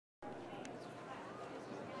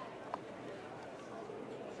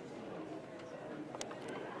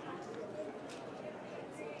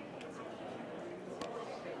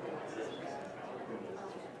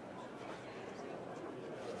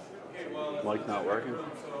Mike's not working. I'm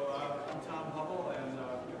Tom Hubbell, and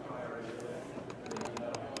we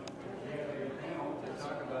have a panel to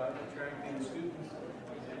talk about attracting students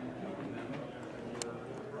and keeping them in your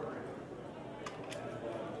program.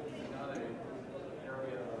 It's not an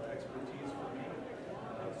area of expertise for me,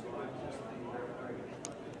 so I'm just the referee.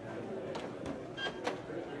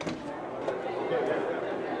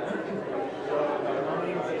 My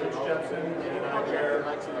name is Richard Jepsen, and I'm here.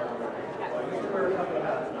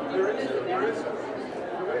 There is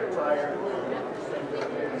retired.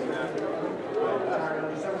 Retired on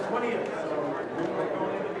December 20th, so we're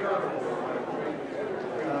going into the office.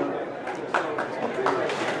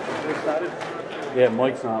 Yeah,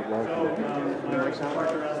 Mike's not working. My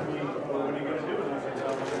instructor asked me, well, what are you going to do? And I said,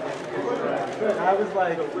 Good. I was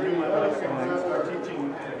like, do my best and start teaching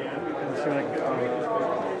again because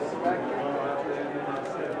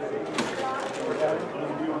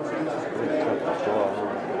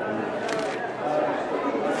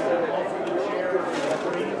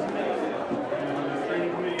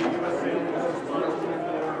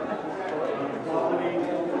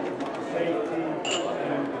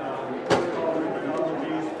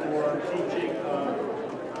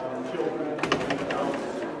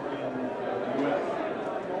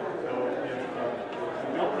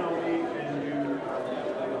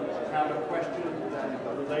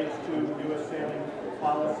relates to U.S. sailing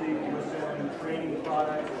policy, U.S. sailing training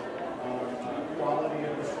products, quality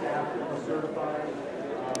of the staff that are certified.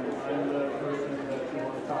 I'm the person that you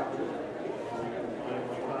want to talk to. I have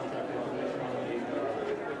my contact information on the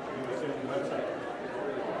U.S. sailing website.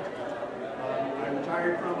 I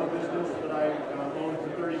retired from a business that I owned for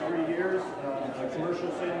 33 years, a commercial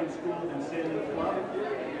sailing school and sailing club,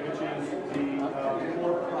 which is the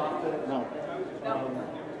for-profit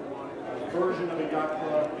version of a yacht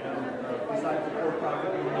club, and besides the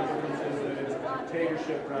for-profit, the only difference is that it's a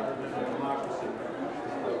dictatorship rather than a democracy.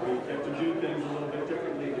 We get to do things a little bit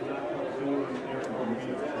differently than yacht clubs do, and therefore we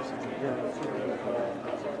sort of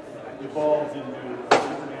evolved into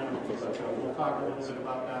different animals. So we'll talk a little bit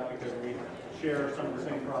about that because we share some of the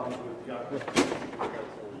same problems with yacht clubs.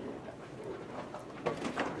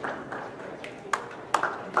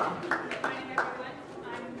 Hi everyone,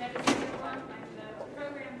 I'm Mette Segerblom. I'm the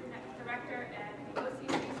program director at the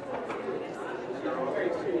OCC School in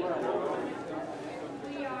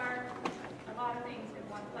We are a lot of things in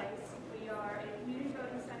one place. We are a community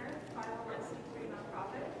voting center, 501c3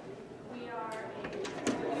 nonprofit. We are a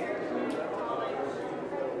community college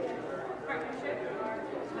partnership, our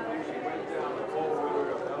mothership,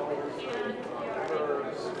 and we are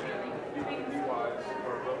a training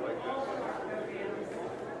all of our programs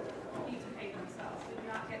need to pay themselves. We do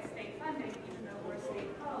not get state funding, even though we're a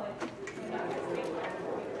state college. We do not get state funding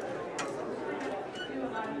for these programs. So we do a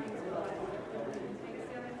lot of things in life. You can take a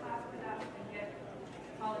sailing class with us and get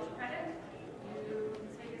college credit. You can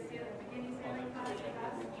take a beginning sailing class with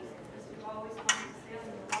us. Because you've always wanted to sail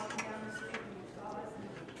and you're walking down the street and you saw us and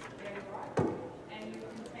there you are. And you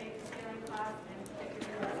can take a sailing class and take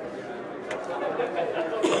your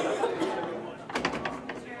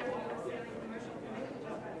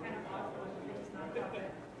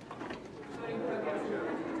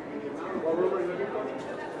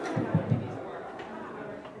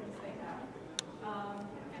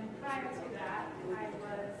and prior to that, I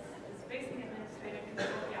was a spacing administrator in the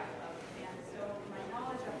yacht club, and so my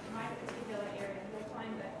knowledge of my particular area, you'll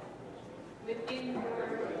find that within your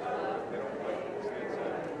club,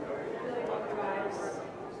 really what drives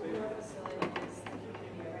your facility is the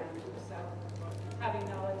community around you. So having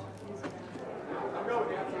knowledge of these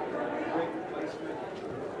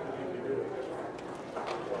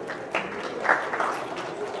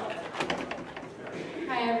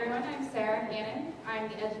Hi everyone, I'm Hannon. I'm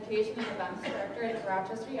the Education and Events Director at the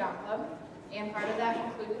Rochester Yacht Club, and part of that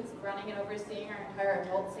includes running and overseeing our entire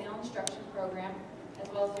adult sail instruction program, as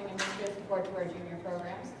well as doing administrative support to our junior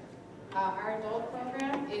programs. Our adult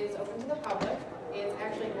program is open to the public. It's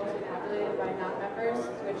actually mostly populated by non-members,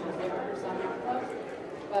 which is different for some yacht clubs,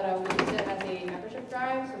 but we use it as a membership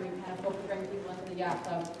drive, so we kind of hope to bring people into the yacht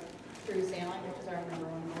club through sailing, which is our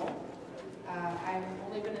 #1 goal. I've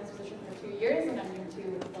only been in this position for 2 years, and I'm new to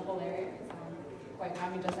the whole area because I'm quite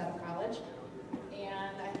young and just out of college.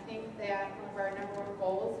 And I think that one of our #1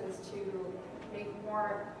 goals is to make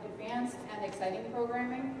more advanced and exciting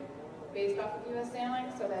programming based off of U.S.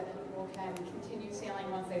 sailing so that people can continue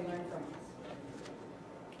sailing once they learn from us.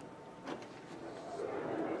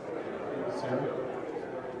 Sarah,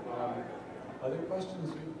 other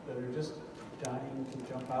questions that are just dying to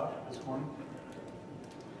jump out this morning?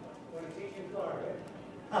 Want to keep your car, right?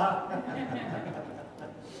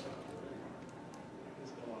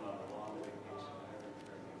 Just going on a long week.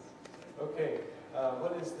 Okay,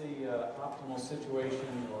 what is the optimal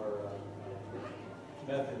situation or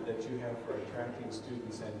method that you have for attracting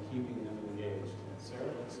students and keeping them engaged? Sarah,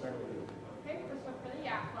 let's start with you. Okay, first one for the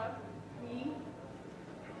Yacht Club. We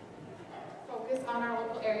focus on our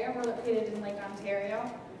local area. We're located in Lake Ontario.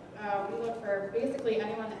 We look for basically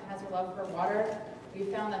anyone that has a love for water. We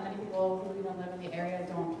found that many people who even live in the area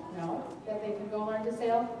don't know that they can go learn to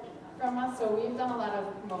sail from us. So we've done a lot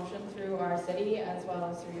of promotion through our city as well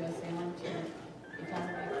as through US Sailing to become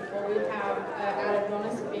people. We have added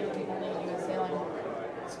bonus of being the only US Sailing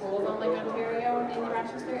schools on Lake Ontario in the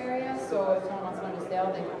Rochester area. So if someone wants to learn to sail,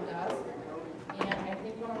 they come to us. And I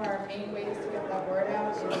think one of our main ways to get that word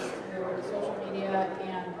out is through social media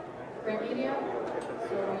and print media.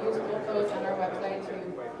 So we use both those on our website to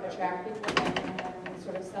attract people and then we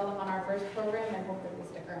sort of sell them on our first program and hope that they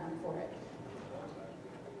stick around for it.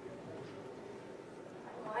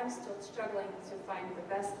 Well, I'm still struggling to find the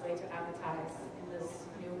best way to advertise in this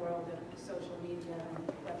new world of social media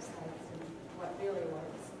and websites and what really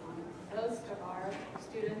works. Most of our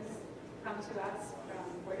students come to us from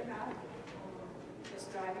word of mouth,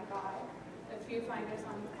 just driving by. A few find us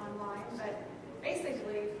online, but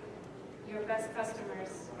basically your best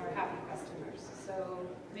customers are happy customers. So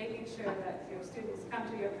making sure that your students come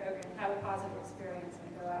to your program, have a positive experience,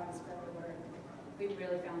 and go out and spread the word. We've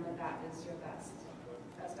really found that that is your best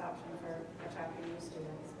option for attracting new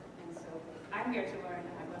students. And so I'm here to learn,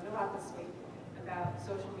 and I've learned a lot this week about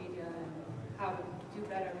social media and how to do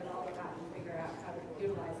better with all of that and figure out how to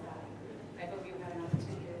utilize that. I hope you've had an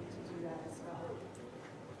opportunity to do that as well.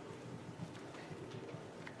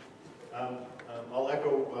 I'll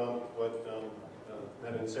echo what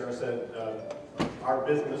Mette and Sarah said. Our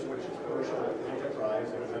business, which is commercial enterprise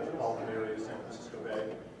in the metropolitan area of San Francisco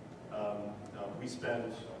Bay, we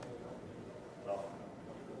spend a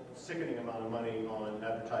sickening amount of money on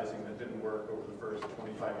advertising that didn't work over the first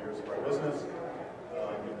 25 years of our business.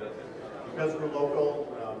 Because we're local,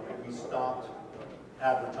 we stopped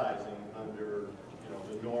advertising under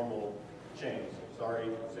the normal chains. Sorry,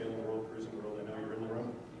 Sailing World, Cruising World, I know you're in the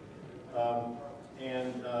room.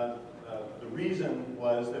 The reason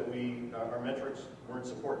was that our metrics weren't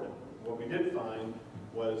supporting it. What we did find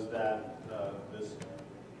was that this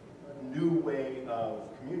new way of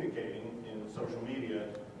communicating in social media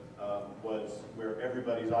was where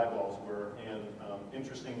everybody's eyeballs were, and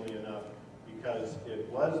interestingly enough, because it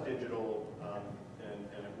was digital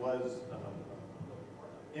and it was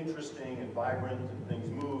interesting and vibrant, and things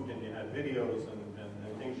moved, and you had videos and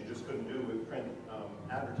things you just couldn't do with print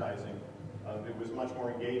advertising. It was much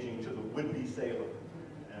more engaging to the would-be sailor.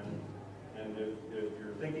 And if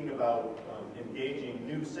you're thinking about engaging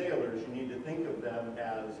new sailors, you need to think of them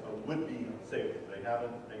as a would-be sailor.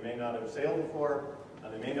 They may not have sailed before,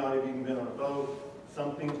 they may not have even been on a boat.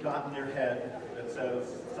 Something's got in their head that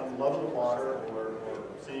says some love of the water, or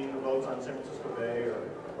seeing the boats on San Francisco Bay,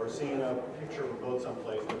 or seeing a picture of a boat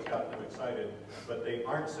someplace that's got them excited. But they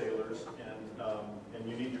aren't sailors, and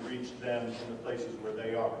you need to reach them in the places where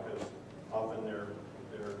they are, because often they're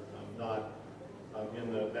not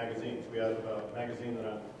in the magazines. We have a magazine that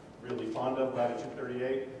I'm really fond of, Latitude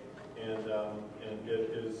 38, and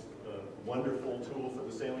it is a wonderful tool for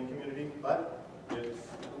the sailing community, but its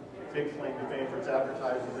big claim to fame for its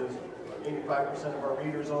advertisers is 85% of our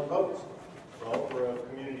readers own boats. Well, for a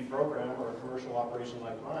community program or a commercial operation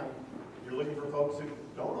like mine, you're looking for folks who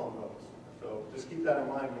don't own boats. So just keep that in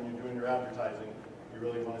mind when you're doing your advertising. You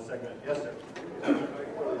really want to segment. Yes, sir?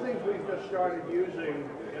 One of the things we've just started using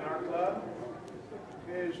in our club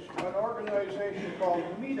is an organization called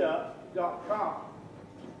meetup.com.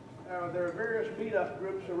 There are various meetup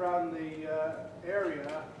groups around the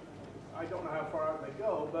area. I don't know how far out they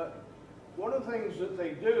go, but one of the things that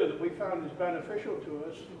they do that we found is beneficial to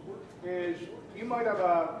us is you might have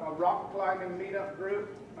a rock climbing meetup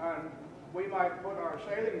group, and we might put our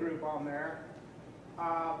sailing group on there.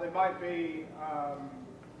 They might be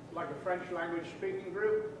like a French language speaking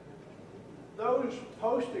group. Those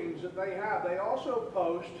postings that they have, they also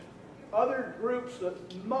post other groups that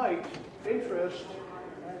might interest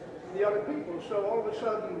the other people. So all of a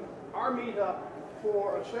sudden, our meetup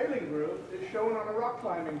for a sailing group is shown on a rock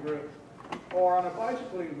climbing group, or on a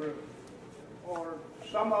bicycling group, or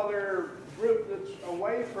some other group that's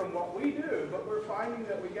away from what we do, but we're finding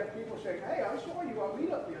that we get people saying, hey, I saw you on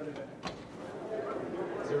Meetup the other day.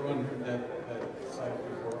 Has everyone heard that site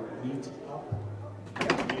before? Meetup?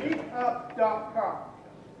 Yeah, meetup.com.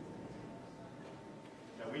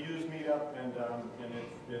 Yeah, we use Meetup, and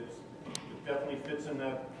it definitely fits in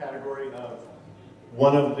that category of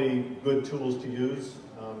one of the good tools to use,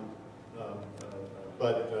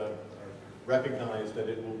 but recognize that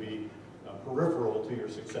it will be peripheral to your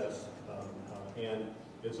success, and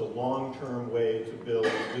it's a long-term way to build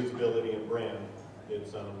visibility and brand.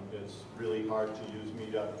 It's really hard to use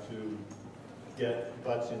Meetup to get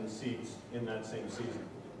butts in seats in that same season.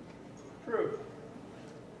 True.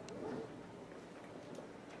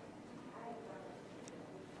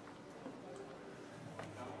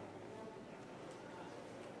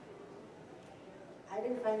 I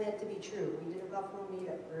didn't find that to be true. We did a Buffalo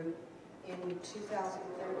Meetup group in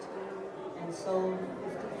 2013 and sold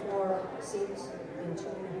 54 seats in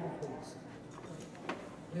 2.5 weeks.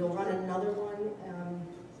 We'll run another one on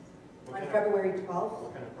February 12th.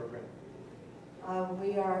 What kind of program?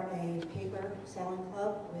 We are a paper selling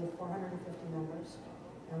club with 450 members,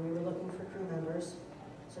 and we were looking for crew members.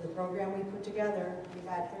 So the program we put together, we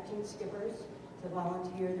got 13 skippers to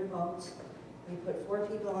volunteer their boats. We put 4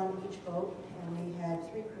 people on each boat, and we had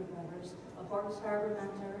 3 crew members, a Porpoise Harbor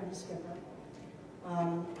mentor and a skipper.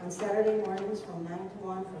 On Saturday mornings from 9 to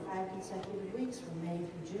 1 for 5 consecutive weeks from May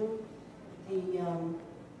through June, the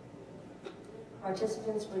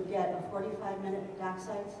participants would get a 45-minute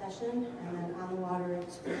dockside session and then on-the-water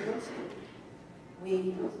experience.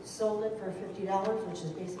 We sold it for $50, which is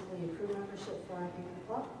basically a crew membership for our paper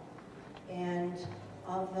club. And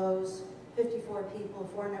of those 54 people,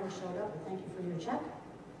 4 never showed up, but thank you for your check.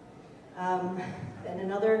 And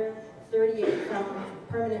another 38 found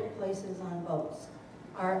permanent places on boats.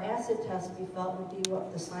 Our acid test we felt would be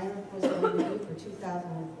what the sign-up was going to be for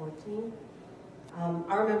 2014.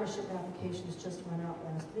 Our membership applications just went out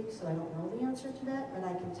last week, so I don't know the answer to that, but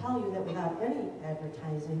I can tell you that without any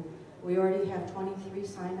advertising, we already have 23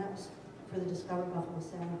 sign-ups for the Discover Buffalo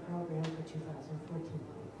Sailing program for 2014.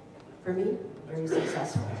 For me, very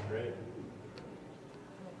successful. That's great.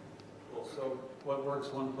 So what works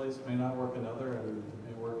one place may not work another, and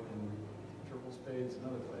may work in triple spades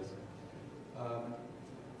another place.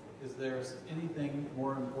 Is there anything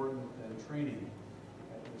more important than training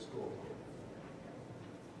at your school?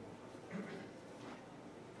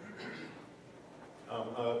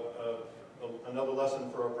 Another lesson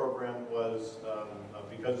for our program was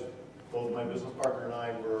because both my business partner and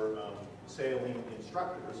I were sailing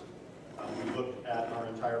instructors, we looked at our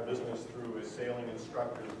entire business through a sailing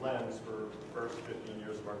instructor's lens for the first 15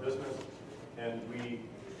 years of our business. And we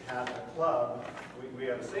had a club, we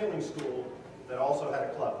had a sailing school that also had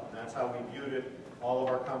a club. And that's how we viewed it. All of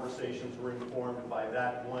our conversations were informed by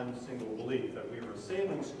that one single belief, that we were a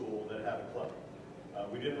sailing school that had a club.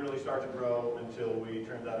 We didn't really start to grow until we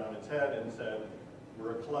turned that on its head and said,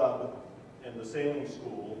 we're a club, and the sailing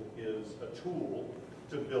school is a tool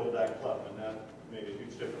to build that club, and that made a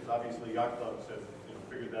huge difference. Obviously, yacht clubs have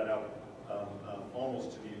figured that out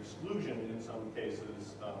almost to the exclusion in some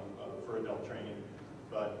cases for adult training,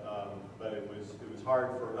 but it was hard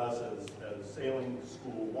for us as sailing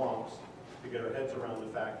school wonks to get our heads around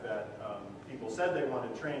the fact that people said they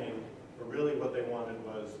wanted training, but really what they wanted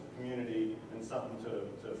was community and something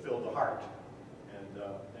to fill the heart. And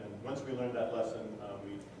once we learned that lesson,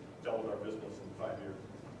 we doubled our business in 5 years.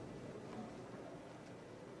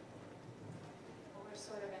 Well, we're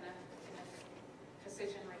sort of in a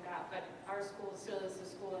position like that, but our school still is a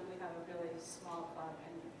school, and we have a really small club,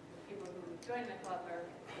 and people who join the club are,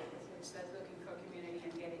 which says, looking for community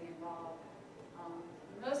and getting involved.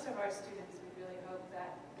 Most of our students, we really hope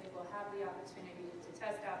that they will have the opportunity to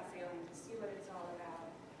test out sailing, to see what it's all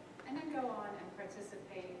about, and then go on and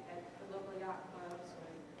participate at the local yacht clubs, or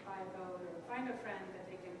buy a boat, or find a friend that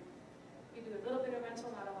they can. We do a little bit of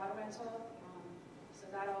rental, not a lot of rental, so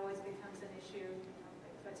that always becomes an issue.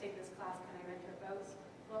 If I take this class, can I rent your boats?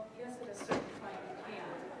 Well, yes, at a certain point you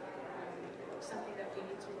can. Something that we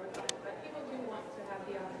need to work on, but people do want to have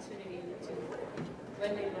the opportunity to,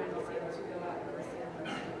 when they learn to sail, to go out and sail.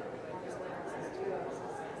 Obviously, access to us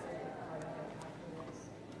is part of it afterwards.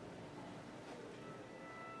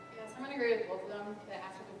 Yes, I'm going to agree with both of them, the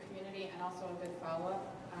aspect of community and also a good follow-up.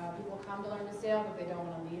 People come to learn to sail, but they don't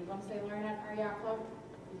want to leave once they learn at our yacht club,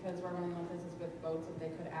 because we're running a business with boats that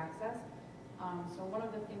they could access. So one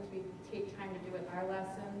of the things we take time to do with our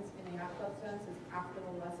lessons in the yacht club sense is after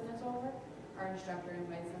the lesson is over, our instructor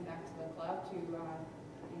invites them back to the club to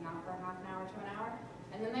hang out for half an hour to an hour.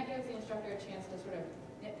 And then that gives the instructor a chance to sort of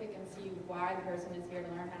nitpick and see why the person is here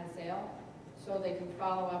to learn how to sail, so they can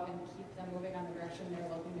follow up and keep them moving on the direction they're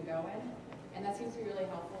looking to go in. And that seems to be really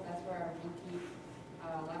helpful. That's where our repeat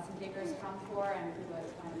lesson takers come for, and people that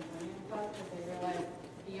find the joining the club, because they realize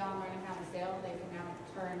beyond learning how to sail, they can now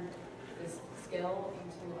turn this skill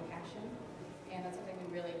into action. And that's something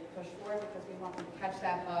we really push for, because we want them to catch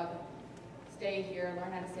that bug, stay here,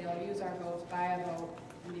 learn how to sail, use our boats, buy a boat,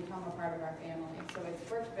 and become a part of our family. So it's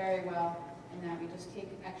worked very well in that we just take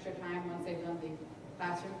extra time once they've done the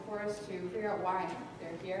classroom course to figure out why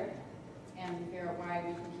they're here and figure out why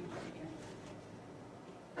we can keep them here.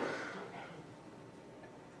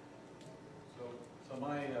 So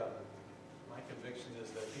my conviction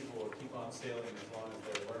is that people will keep on sailing as long as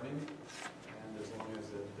they're learning and as long as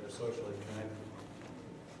they're socially connected.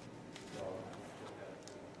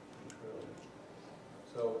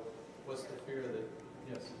 So what's the fear that,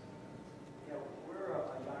 yes? Yeah, we're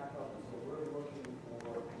a yacht club, so we're looking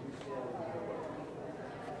for new sailing.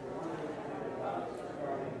 We're wondering about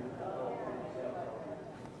starting a local sales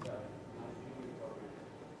program.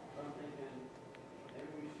 So I'm thinking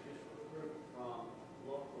maybe we should just recruit from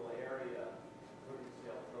local area recruiting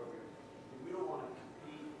sales programs. We don't want to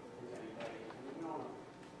compete with anybody. We don't want to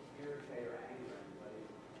irritate or anger anybody.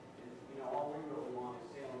 And, you know, all we really want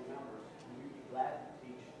is sailing members. And we'd be glad to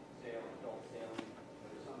teach sailing, adult sailing. But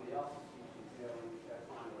if somebody else is teaching sailing, that's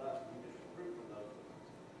fine with us. We just recruit from those.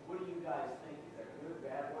 What do you guys think? Is that good,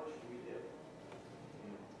 bad? What should we do?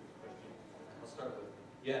 I'll start with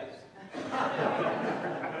yes.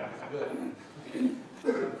 That's good.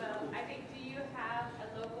 Well, I think, do you have a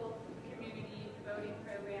local community voting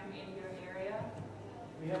program in your area?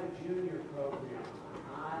 We have a junior program.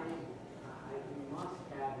 We must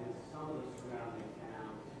have in some of the surrounding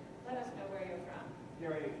towns. Let us know where you're from.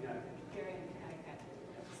 Gary, Connecticut. Here in Connecticut.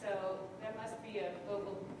 So there must be a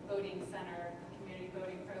local voting center, community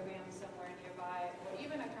voting program somewhere nearby, or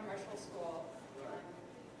even a commercial school.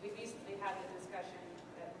 We recently had the discussion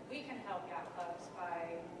that we can help yacht clubs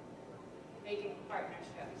by making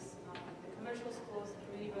partnerships. The commercial schools, the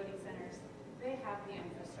community voting centers, they have the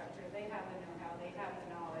infrastructure, they have the know-how, they have the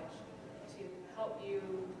knowledge to help you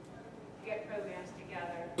get programs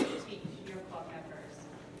together to teach your club members.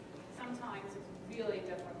 Sometimes it's really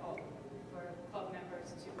difficult for club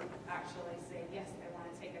members to actually say, yes, I want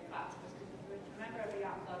to take a class. Because we're a member of a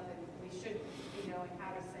yacht club and we should be knowing how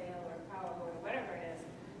to sail or powerboard or whatever it is.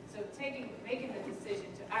 So making the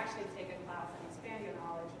decision to actually take a class and expand your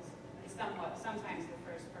knowledge is sometimes the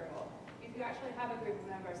first hurdle. If you actually have a group of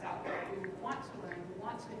members out there who want to learn, who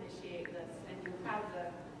want to initiate this, and you have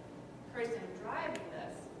the person driving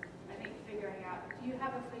this, I think figuring out, do you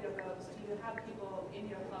have a fleet of boats? Do you have people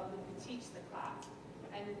in your club who can teach the class?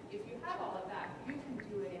 And if you have all of that, you can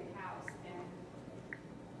do it in-house. And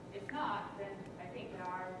if not, then I think there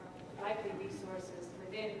are likely resources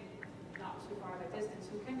within not too far of a distance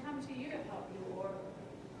who can come to you to help you, or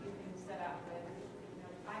you can set up with,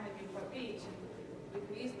 I'm in Newport Beach, and we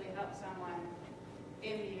could easily help someone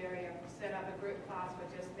in the area set up a group class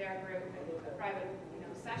with just their group and a private,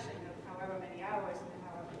 session of however many hours and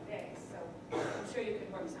however many days. So I'm sure you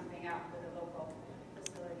can work something out with a local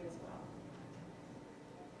facility as well.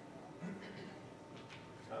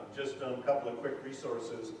 Just a couple of quick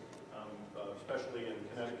resources, especially in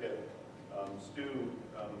Connecticut. Stu,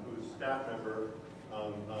 who's staff member,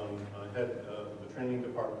 head of the training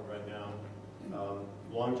department right now,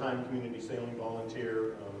 longtime community sailing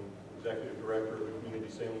volunteer, executive director of the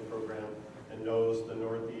community sailing program, and knows the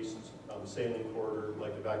Northeast sailing corridor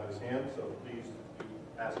like the back of his hand, so please do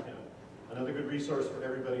ask him. Another good resource for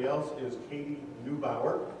everybody else is Katie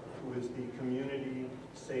Neubauer, who is the Community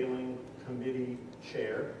Sailing Committee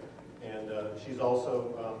Chair, and she's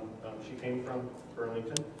also, she came from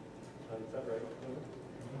Burlington, is that right?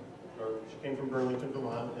 Or she came from Burlington,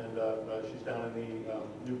 Vermont, and she's down in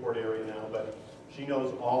the Newport area now, but she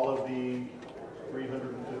knows all of the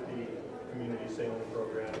 350 community sailing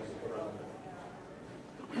programs around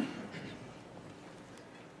there.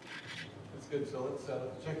 That's good. So let's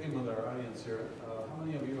check in with our audience here. How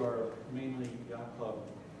many of you are mainly yacht club,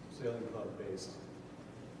 sailing club based?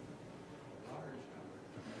 Large number.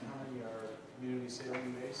 And how many are community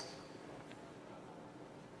sailing based?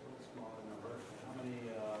 A little smaller number. How many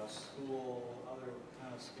school, other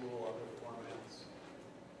kind of school, other formats?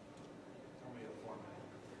 Tell me a format.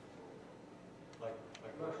 Like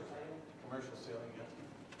Commercial sailing? Commercial sailing, yeah.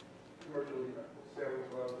 Commercial sailing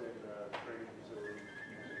club and training facilities,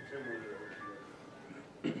 similar to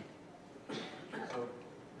So,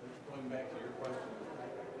 going back to your question,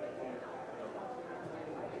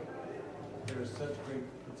 there's such great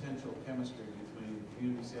potential chemistry between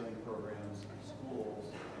community sailing programs,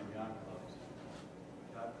 schools, and yacht clubs.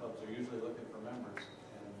 Yacht clubs are usually looking for members,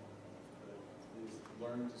 and these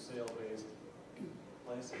learn to sail-based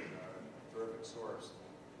places are a terrific source.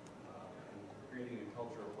 And creating a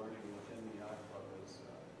culture of learning within the yacht club is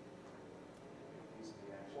a piece of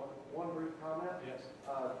the action. One brief comment. Yes.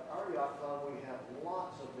 Our yacht club, we have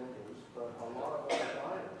lots of vendors, but a lot of old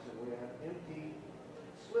items, and we have empty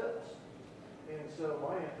slips. And so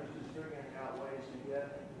my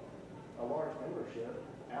a large membership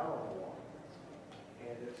out on the water.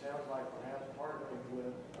 And it sounds like perhaps partnering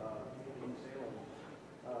with community sailing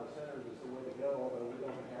centers is the way to go, although we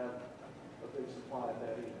don't have a big supply of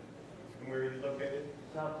that either. And where are you located?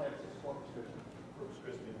 South Texas, Corpus Christi. Corpus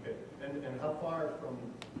Christi, okay. And how far from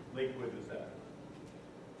Lakewood is that?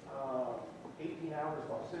 18 hours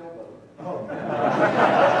by sailboat. Oh.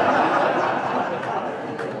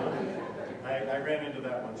 I ran into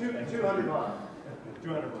that one. 200 miles.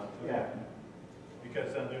 200 miles, okay. Yeah.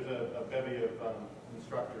 Because there's a bevy of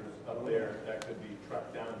instructors up there that could be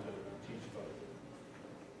trucked down to teach folks.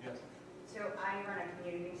 Yes? So I run a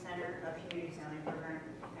community center, a community sailing program,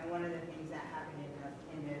 and one of the things that happened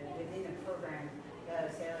within the program,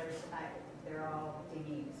 the sailors, they're all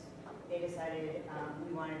dinghies. They decided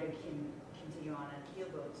we wanted to continue on a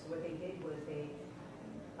keelboat. So what they did was they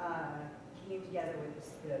came together with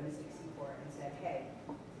the Mystic Seaport and said, hey,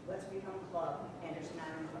 let's become a club, Anderson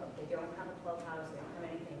Island Club. They don't have a clubhouse, they don't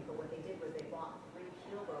have anything, but what they did was they bought 3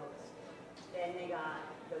 keelboats. Then they got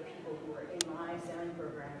the people who were in my sailing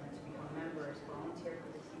program to become members, volunteer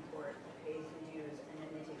for the Seaport, pay some dues, and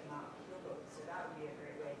then they take them out on keelboats. So that would be a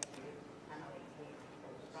great way to kind of like take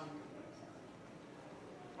people from the community center.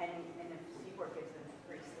 And the Seaport gives them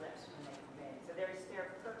free slips when they come in. So there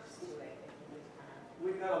are perks to it.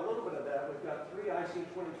 We've got a little bit of that. We've got 3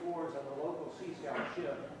 IC-24s and the local Sea Scout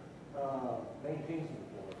ship maintains them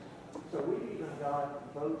for us. So we've even got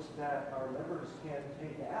boats that our members can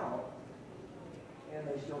take out and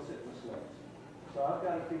they still sit in the slips. So I've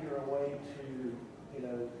got to figure a way to,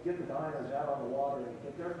 get the diners out on the water and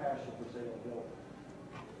get their passion for sailing built.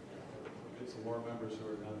 Get some more members who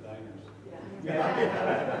are not diners.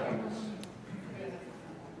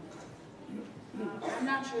 I'm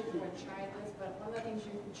not sure if you would try this, but one of the things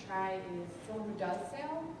you can try is someone who does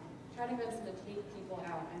sail, try to convince them to take people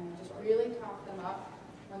out and just really talk them up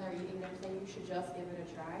when they're eating them, say you should just give it a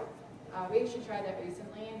try. We actually tried that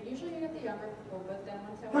recently, and usually you get the younger people, but then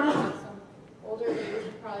once I went to some older ladies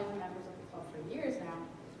who've probably been members of the club for years now,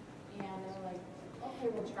 and they were like, okay,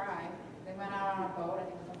 we'll try. They went out on a boat, I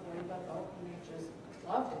think it was a 40-foot boat, and they just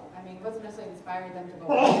loved it. I mean, it wasn't necessarily inspiring them to go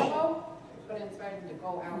on a boat, but it inspired them to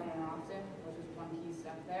go out more often, which is one key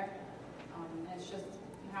step there. And it's just,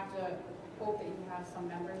 you have to hope that you have some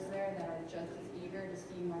members there that are just as eager to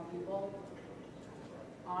see more people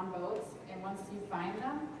on boats. And once you find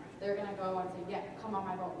them, they're going to go and say, yeah, come on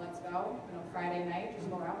my boat, let's go. Friday night, just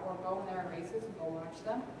go out, or go when there are races and go watch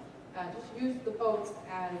them. Just use the boats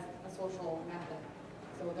as a social method.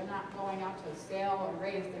 So they're not going out to sail or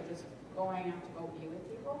race, they're just going out to go be with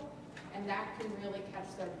people. And that can really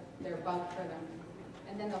catch their bug for them.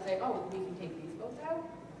 And then they'll say, oh, we can take these boats out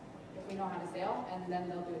if we know how to sail, and then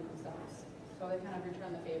they'll do it themselves. So they kind of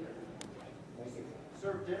return the favor. Thank you.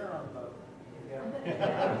 Serve dinner on the boat.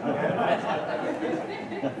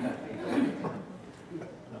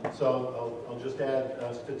 So I'll just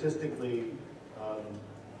add statistically,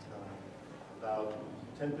 about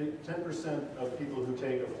 10% of people who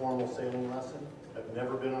take a formal sailing lesson have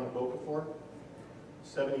never been on a boat before.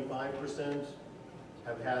 75%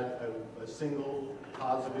 have had a single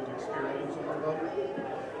positive experience on a boat.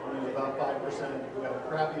 And there's about 5% who had a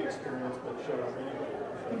crappy experience but showed up anyway.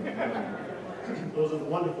 Those are the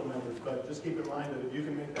wonderful members, but just keep in mind that if you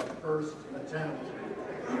can make that first attempt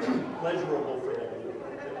pleasurable for them,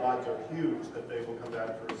 the odds are huge that they will come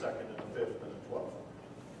back for a second and a fifth and a 12th.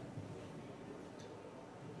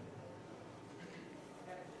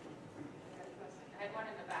 I had one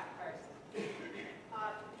in the back first.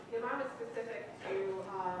 Mine was specific to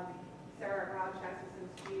Sarah Rochester,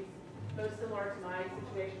 since she's most similar to my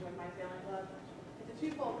situation with my sailing club. It's a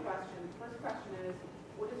twofold question. First question is,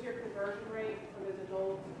 what is your conversion rate for those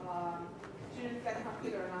adult students that come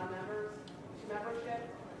either non-members to membership?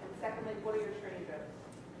 And secondly, what are your training goals?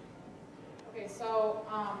 Okay, so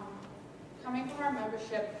coming from our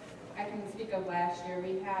membership, I can speak of last year,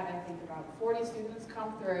 we had, I think, about 40 students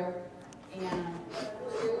come through, and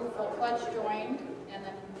 2 full-fledged joined, and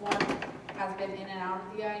then 1 has been in and out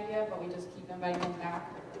of the idea, but we just keep inviting them back.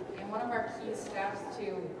 And one of our key steps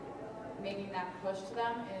to making that push to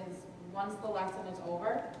them is once the lesson is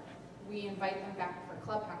over, we invite them back for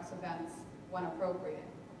clubhouse events when appropriate.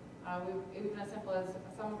 Even as simple as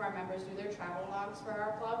some of our members do their travel logs for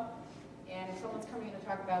our club, and if someone's coming in to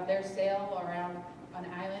talk about their sail around an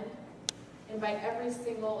island, invite every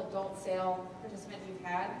single adult sail participant you've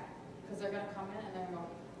had, because they're going to come in and they're going to go,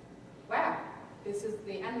 wow, this is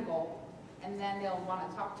the end goal. And then they'll want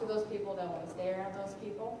to talk to those people, they'll want to stay around those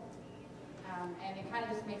people. And it kind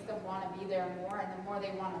of just makes them want to be there more, and the more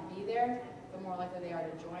they want to be there, the more likely they are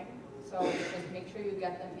to join. So just make sure you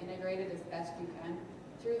get them integrated as best you can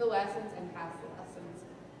through the lessons and past the lessons.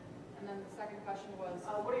 And then the second question was,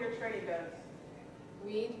 What are your training goes?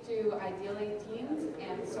 we do ideally teams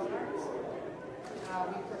and sonars.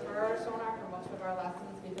 We prefer our sonar for most of our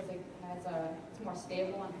lessons because it's more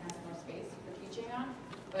stable and has more space for teaching on.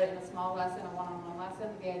 But in a small lesson, a one-on-one lesson,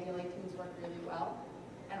 the ideally teams work really well.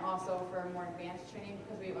 And also for more advanced training,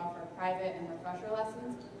 because we offer private and refresher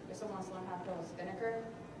lessons, if someone wants to learn how to throw a spinnaker,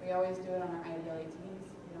 we always do it on our ideally teams,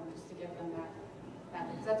 just to give them that.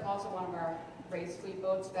 Because that's also one of our race fleet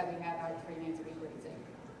boats that we have our training to be racing.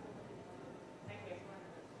 Thank you.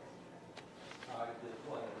 I just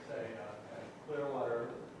wanted to say, Clearwater,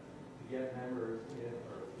 to get members in,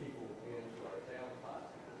 or people into our sales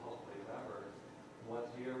classes, hopefully members, once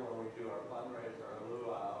a year when we do our fundraiser, our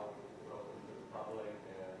luau, we're open to the public,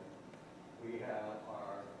 and we have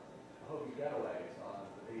our hobie getaways on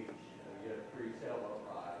the beach, and we get a free sailboat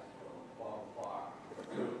ride from 12 o'clock to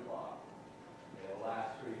 2 o'clock. In the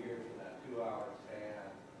last 3 years in that 2-hour span,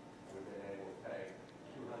 we've been able to take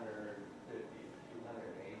 250,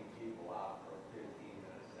 280 people out for a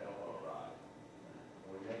 15-minute sailboat ride.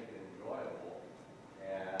 We make it enjoyable,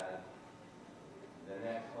 and the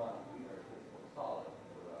next month we are just solid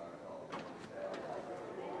with our sales.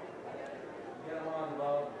 Get them on the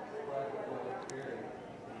boat, pleasurable experience,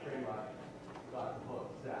 and pretty much got the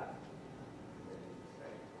book set.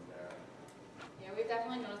 From there. Yeah, we've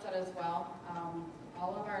definitely noticed that as well.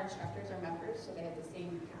 All of our instructors are members, so they have the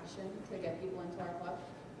same passion to get people into our club.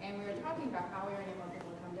 And we were talking about how we were getting more people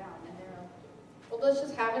to come down, and they were, well, let's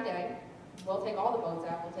just have a day. We'll take all the boats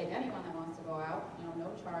out. We'll take anyone that wants to go out. No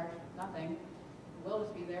charge, nothing. We'll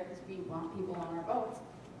just be there because we want people on our boats.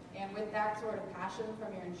 And with that sort of passion from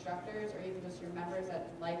your instructors or even just your members that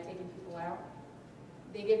like taking people out,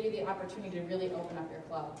 they give you the opportunity to really open up your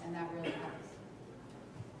club, and that really helps.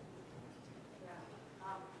 Yeah.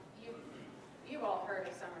 You've all heard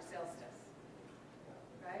of summer solstice,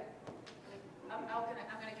 right? I'm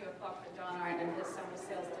gonna give a plug for John Art and his summer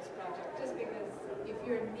solstice project, just because if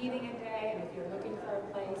you're needing a day and if you're looking for a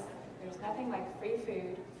place, there's nothing like free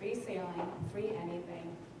food, free sailing, free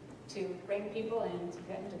anything to bring people in, to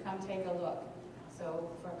get them to come take a look. So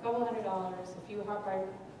for a couple $100, a few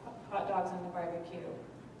hot dogs on the barbecue,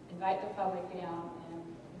 invite the public down, and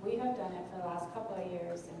we have done it for the last couple of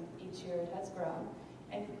years, and each year it has grown.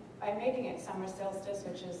 And by making it summer solstice,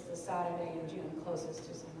 which is the Saturday in June closest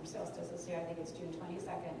to summer solstice this year, I think it's June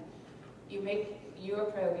 22nd, you make your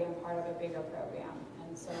program part of a bigger program.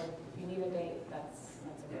 And so if you need a date, that's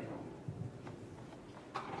a good one.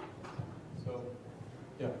 So,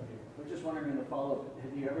 yeah. I was just wondering in the follow-up,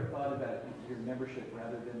 have you ever thought about your membership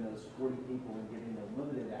rather than those 40 people and giving them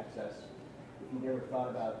limited access? If you never thought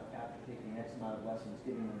about, after taking X amount of lessons,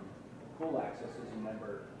 giving them full access as a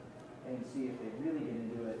member and see if they really get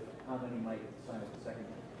into it, how many might sign up the second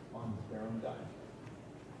on their own dime?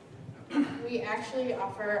 We actually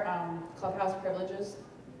offer clubhouse privileges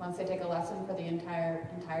once they take a lesson for the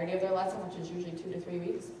entirety of their lesson, which is usually 2 to 3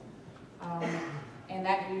 weeks. And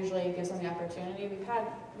that usually gives them the opportunity.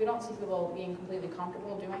 We don't see people being completely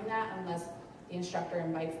comfortable doing that unless the instructor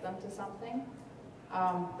invites them to something.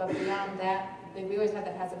 But beyond that, we always have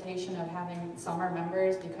that hesitation of having summer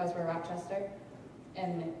members because we're Rochester,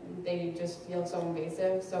 and they just feel so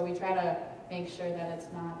invasive. So we try to make sure that it's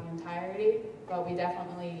not the entirety, but we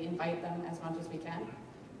definitely invite them as much as we can.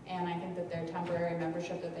 And I think that their temporary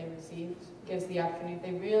membership that they receive gives the opportunity. If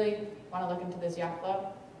they really want to look into this yacht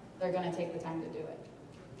club, they're going to take the time to do it.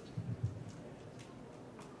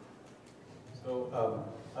 So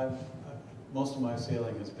most of my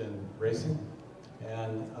sailing has been racing,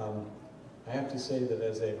 and I have to say that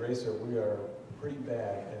as a racer, we are pretty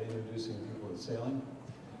bad at introducing people to sailing,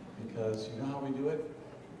 because you know how we do it?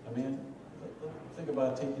 I mean, think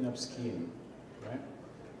about taking up skiing, right?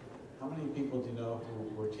 How many people do you know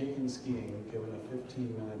who were taking skiing, given a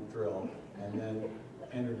 15-minute drill, and then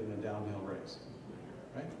entered in a downhill race,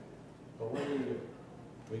 right? But what do?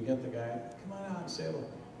 We get the guy, come on out, sail it.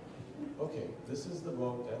 Okay, this is the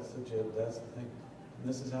boat, that's the jib, that's the thing, and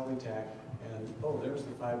this is how we tack, and oh, there's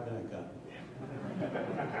the 5-minute gun.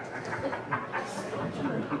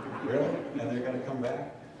 Really? And they're going to come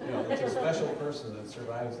back? You know, it's a special person that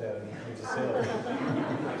survives that and becomes a sailor.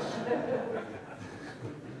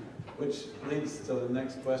 Which leads to the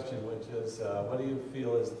next question, which is, what do you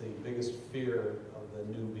feel is the biggest fear of the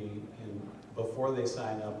newbie before they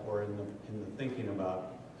sign up, or in the thinking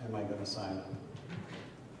about, am I going to sign up?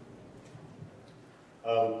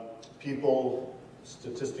 People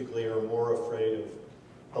statistically are more afraid of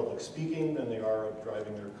public speaking than they are of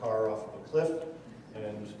driving their car off of a cliff,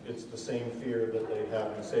 and it's the same fear that they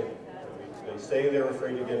have in sailing. They say they're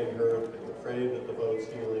afraid of getting hurt, they're afraid that the boat's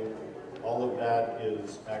healing. All of that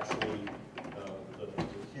is actually the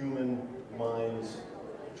human mind's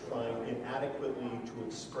trying inadequately to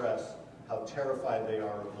express how terrified they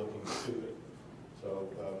are of looking stupid. So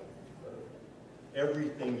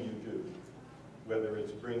everything you do, whether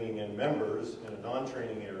it's bringing in members in a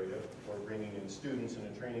non-training area or bringing in students in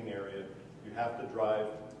a training area, you have to drive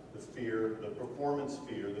the fear, the performance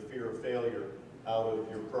fear, the fear of failure out of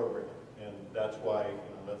your program. And that's why,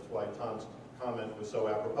 that's why Tom's comment was so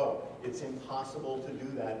apropos. It's impossible to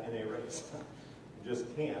do that in a race. You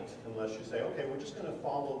just can't unless you say, okay, we're just going to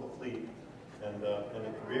follow the fleet. And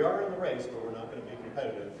we are in the race, but we're not going to be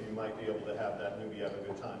competitive. You might be able to have that newbie have a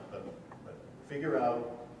good time. But figure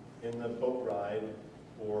out in the boat ride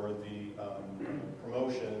or the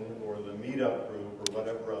promotion or the meetup group or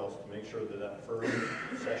whatever else to make sure that that first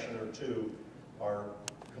session or two are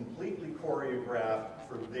completely choreographed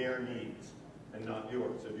for their needs and not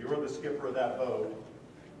yours. If you're the skipper of that boat,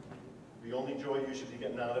 the only joy you should be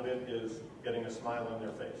getting out of it is getting a smile on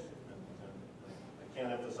their face. And I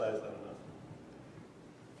can't emphasize that enough.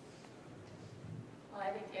 Well,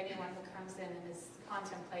 I think anyone who comes in and is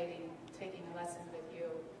contemplating taking a lesson with you,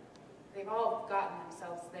 they've all gotten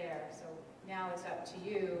themselves there. So now it's up to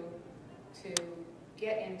you to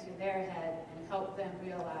get into their head and help them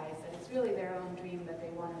realize that it's really their own dream that they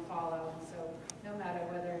want to follow. And so no matter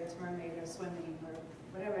whether it's mermaid or swimming or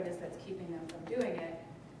whatever it is that's keeping them from doing it,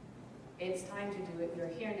 it's time to do it. You're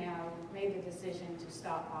here now. You've made the decision to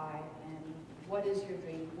stop by. And what is your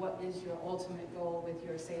dream? What is your ultimate goal with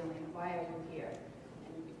your sailing? Why are you here?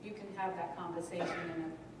 And if you can have that conversation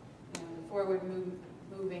in a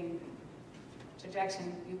forward-moving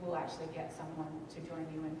trajectory, you will actually get someone to join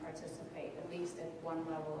you and participate, at least at one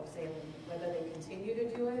level of sailing. Whether they continue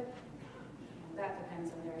to do it, that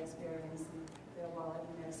depends on their experience and their wallet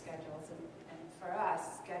and their schedules. And for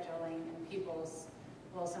us, scheduling and people's,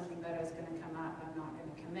 well, something better is going to come up, I'm not going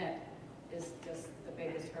to commit, is just the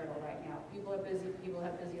biggest hurdle right now. People are busy, people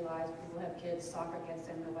have busy lives, people have kids, soccer gets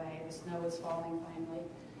in the way, the snow is falling finally.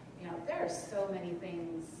 There are so many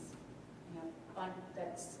things,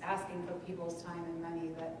 that's asking for people's time and money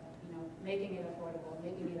that, making it affordable,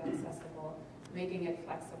 making it accessible, making it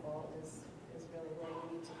flexible is really where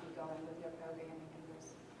you need to be going with your programming.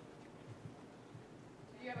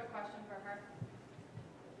 Do you have a question for her?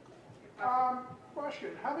 Question.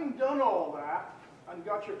 Having done all that and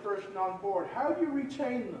got your person on board, how do you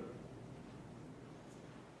retain them?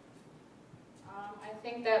 I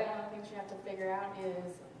think that one of the things you have to figure out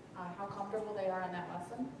is how comfortable they are in that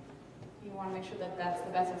lesson. You want to make sure that that's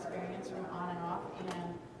the best experience from on and off.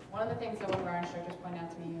 And one of the things that one of our instructors pointed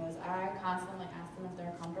out to me was I constantly ask them if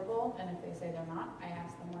they're comfortable, and if they say they're not, I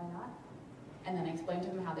ask them why not. And then I explain to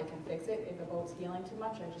them how they can fix it. If the boat's healing too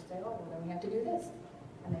much, I just say, oh, well, then we have to do this.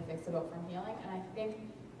 And they fix the boat from healing. And I think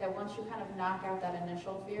that once you kind of knock out that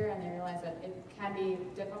initial fear and they realize that it can be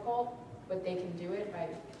difficult, but they can do it by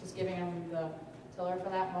just giving them the tiller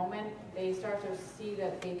for that moment, they start to see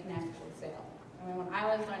that they can actually sail. I mean, when I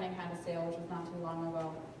was learning how to sail, which was not too long ago,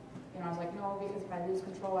 I was like, no, because if I lose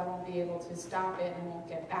control, I won't be able to stop it and won't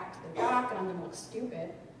get back to the dock, and I'm going to look stupid.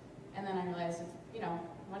 And then I realized,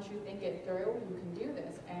 once you think it through, you can do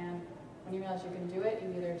this. And when you realize you can do it, you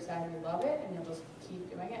either decide you love it and you'll just keep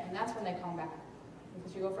doing it, and that's when they come back.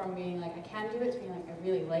 Because you go from being like, I can do it, to being like, I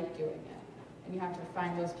really like doing it. And you have to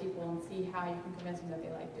find those people and see how you can convince them that they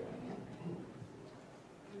like doing it.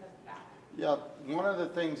 Yeah, one of the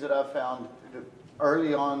things that I found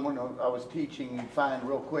early on when I was teaching, you find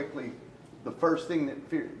real quickly, the first thing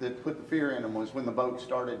that put the fear in them was when the boat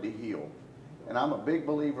started to heal. And I'm a big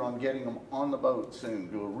believer on getting them on the boat soon.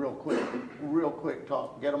 Do a real quick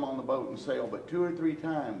talk, get them on the boat and sail. But 2 or 3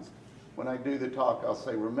 times when I do the talk, I'll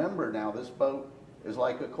say, remember now, this boat is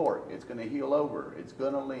like a cork. It's going to heel over. It's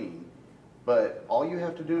going to lean. But all you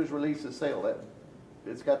have to do is release the sail.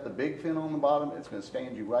 It's got the big fin on the bottom. It's going to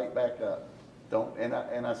stand you right back up. And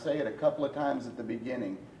I say it a couple of times at the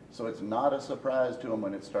beginning, so it's not a surprise to them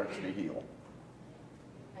when it starts to heal.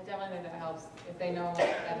 I definitely think that helps if they know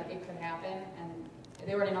that it could happen and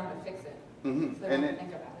they already know how to fix it. Mm-hmm. So they don't think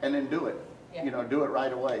about it. And then do it. Yeah. Do it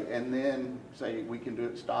right away, and then say we can do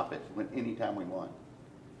it. Stop it anytime we want.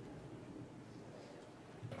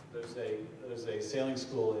 There's a sailing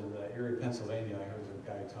school in Erie, Pennsylvania. I heard a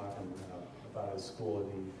guy talking about his school,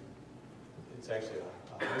 and it's actually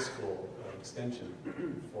a high school extension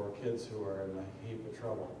for kids who are in a heap of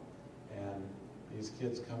trouble. And these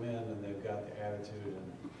kids come in and they've got the attitude,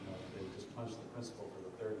 and they just punched the principal for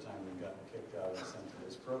the 3rd time and gotten kicked out and sent to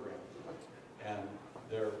this program. And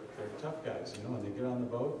they're tough guys, and they get on the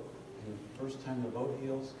boat, and the first time the boat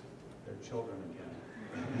heals, their children again.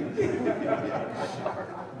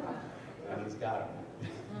 And he's got them.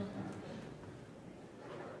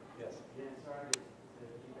 Yes. Yeah, sorry to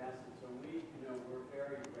keep asking. So we're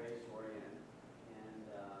very race oriented, and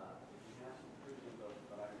we have some cruising boats,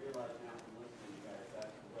 but I realize now from listening to you guys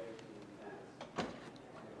that's way too intense.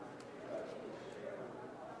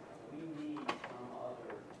 We need some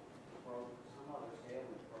other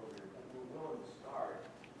sailing program that we're willing to start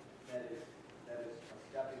that is a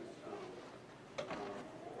stepping stone.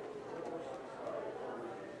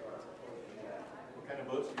 What kind of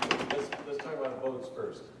boats do you use? Let's talk about boats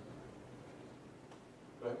first.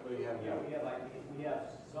 What do you have now? We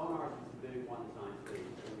have sonars is the big one-time thing,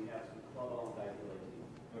 and we have some club-owned idling.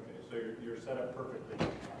 Okay, so you're set up perfectly.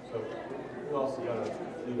 So who else has got a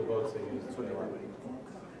fleet of boats they use? Yeah?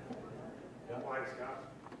 Flying Scots.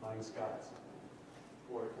 Flying Scots.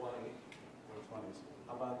 420. 420s.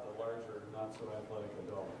 How about the larger, not so athletic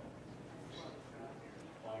adult?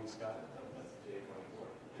 Flying Scot?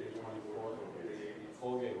 J24.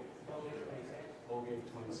 Colgate. Colgate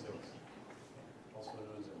 26. Also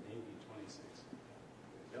known as a Navy 26.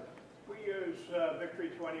 Yep. We use Victory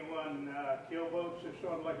 21 keel boats. They're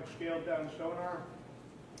sort of like a scaled down sonar.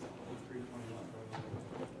 Victory 21.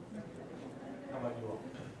 How about you all?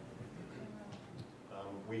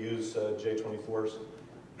 We use J24s.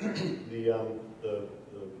 The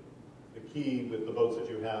key with the boats that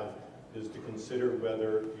you have is to consider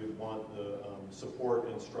whether you'd want the support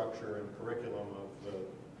and structure and curriculum of the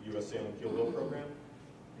U.S. Sailing Keel Boat Program.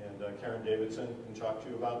 And Karen Davidson can talk to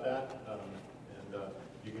you about that.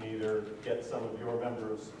 You can either get some of your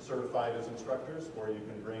members certified as instructors, or you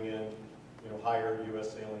can bring in, hire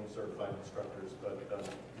U.S. Sailing certified instructors. But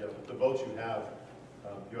yeah, with the boats you have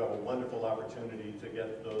a wonderful opportunity to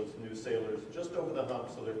get those new sailors just over the hump,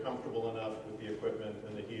 so they're comfortable enough with the equipment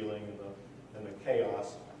and the healing and the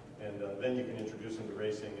chaos, and then you can introduce them to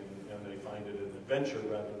racing, and they find it an adventure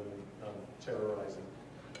rather than terrorizing.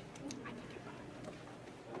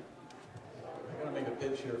 I'm going to make a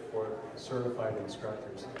pitch here for certified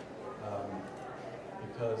instructors,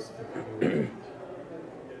 because if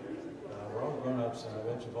we're all grown-ups, and I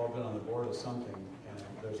bet you've all been on the board of something, and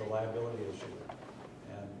there's a liability issue.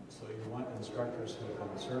 And so you want instructors who have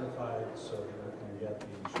been certified so that you can get the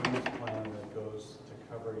insurance plan that goes to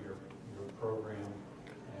cover your program,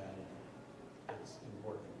 and it's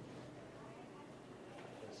important.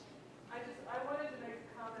 Yes. I wanted to make a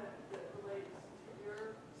comment that relates to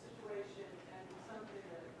your situation and something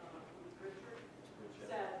that Richard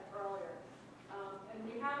said earlier. And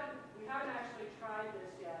we haven't actually tried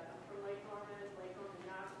this yet. I'm from Lake Norman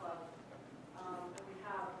Yacht Club, and we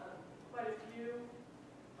have quite a few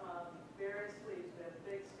various fleets. We have a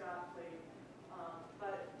big Scott fleet,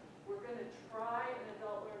 but we're going to try an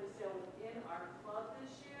adult learn to sail within our club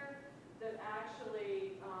this year. That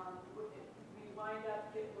actually we wind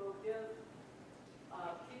up will give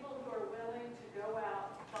people who are willing to go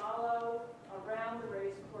out, follow around the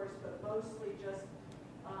race course, but mostly just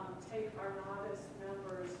take our novice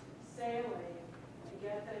members sailing to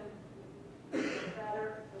get them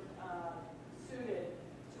better suited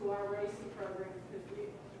to our racing program, because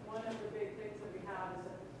one of the big things that we have is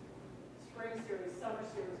a spring series, summer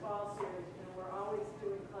series, fall series, and we're always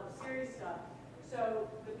doing club series stuff. So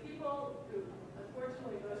the people who,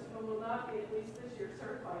 unfortunately, most of them will not be, at least this year,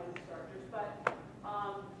 certified instructors, but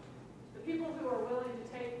the people who are willing to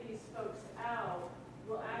take these folks out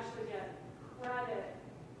will actually get credit,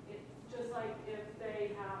 just like if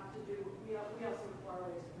they have to do, we have some car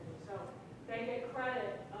race committee, so they get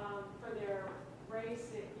credit for their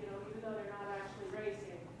racing, even though they're not actually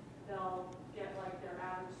racing, they'll get like their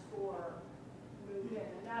average score moved in,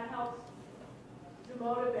 and that helps to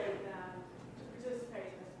motivate them to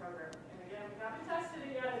participate in this program. And again, we haven't tested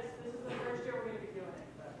it yet. This is the first year we're going to be doing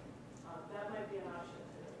it, but that might be an option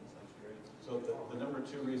too. Sounds great. So the number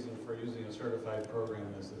 2 reason for using a certified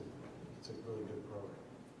program is that it's a really good program.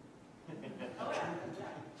 Oh, yeah.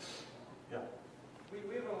 Yeah.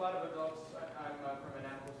 We have a lot of adults. I'm from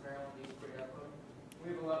Annapolis, Maryland, East Korea.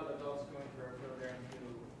 We have a lot of adults going through our program who,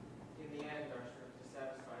 in the end, are sort of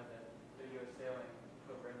dissatisfied that the U.S. Sailing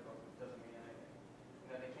Code Red Book doesn't mean anything.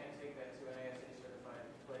 They can't take that to an ASA certified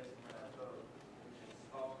place and learn that code, which is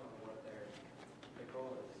ultimately what their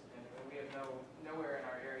goal is. And we have nowhere in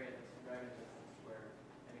our area that's in driving distance where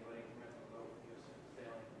anybody can rent a boat with U.S.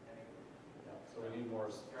 Sailing anywhere. Yeah. So we need more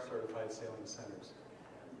certified sailing centers.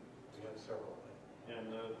 We have several. And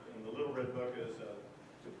the Little Red Book is, to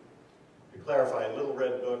clarify, Little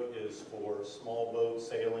Red Book is for small boat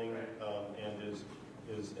sailing, and is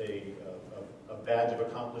a badge of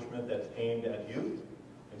accomplishment that's aimed at youth.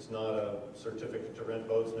 It's not a certificate to rent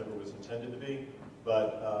boats, never was intended to be,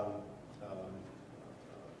 but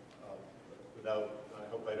I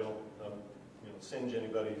hope I don't singe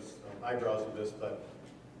anybody's eyebrows with this, but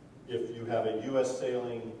if you have a U.S.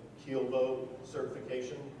 sailing keelboat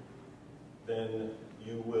certification, then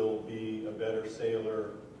you will be a better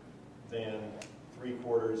sailor than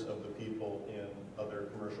 3/4 of the people in other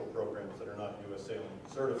commercial programs that are not U.S. sailing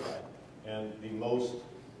certified. And the most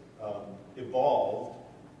evolved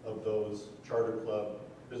of those charter club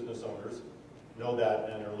business owners know that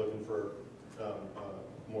and are looking for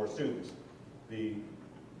more students. The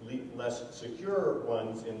less secure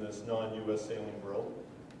ones in this non-U.S. sailing world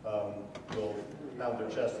will pound their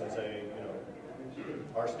chest and say,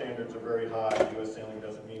 our standards are very high, U.S. sailing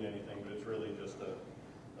doesn't mean anything, but it's really just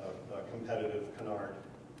a competitive canard.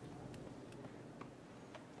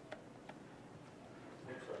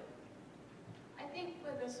 I think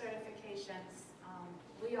with the certifications,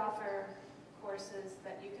 we offer courses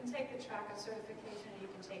that you can take the track of certification and you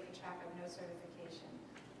can take the track of no certification.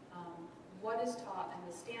 What is taught and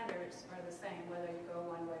the standards are the same, whether you go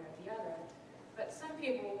one way or the other. But some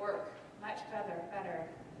people work much better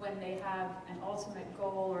when they have an ultimate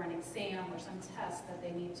goal or an exam or some test that they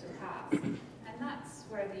need to pass. And that's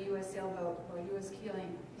where the U.S. sailboat or U.S.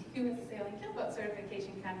 sailing keelboat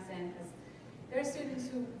certification comes in, because there are students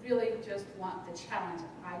who really just want the challenge of,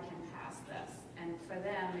 I can pass this. And for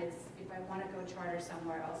them, it's, if I want to go charter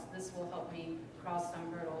somewhere else, this will help me cross some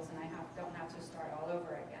hurdles and I don't have to start all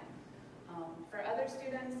over again. For other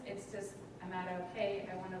students, it's just a matter of, hey,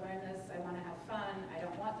 I want to learn this, I want to have fun, I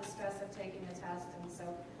don't want the stress of taking a test, and so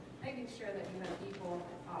making sure that you have equal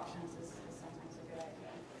options is sometimes a good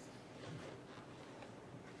idea.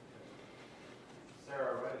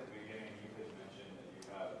 Sarah, right at the beginning, you had mentioned that you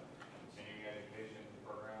have a continuing education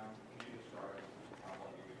program. Can you describe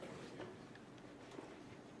what you do for students?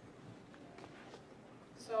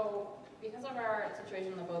 So, because of our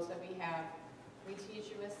situation in the boats that we have, we teach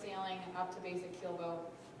U.S. sailing up to basic keelboat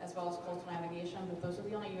as well as coastal navigation, but those are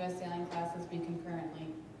the only U.S. sailing classes we can currently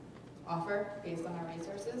offer based on our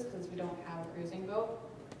resources, because we don't have a cruising boat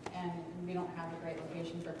and we don't have a great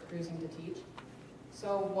location for cruising to teach.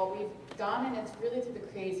 So what we've done, and it's really through the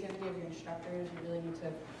creativity of your instructors, you really need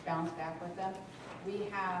to bounce back with them. We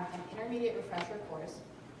have an intermediate refresher course,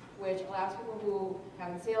 which allows people who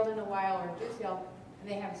haven't sailed in a while or do sail, and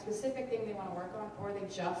they have a specific thing they want to work on, or they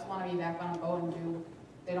just want to be back on a boat and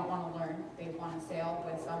they don't want to learn, they want to sail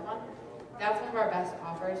with someone. That's one of our best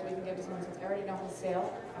offers we can give to someone who says, I already know how to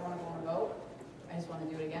sail, I want to go on a boat, I just want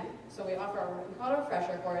to do it again. So we offer what we call a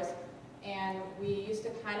refresher course, and we used to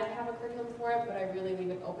kind of have a curriculum for it, but I really leave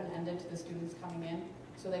it open-ended to the students coming in,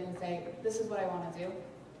 so they can say, this is what I want to do,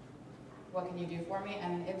 what can you do for me?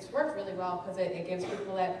 And it's worked really well, because it gives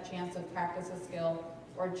people that chance to practice a skill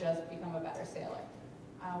or just become a better sailor.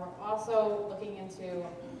 We're also looking into,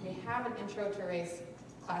 we have an intro to race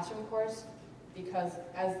classroom course, because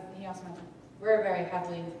as he also mentioned, we're a very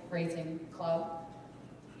heavily racing club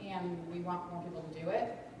and we want more people to do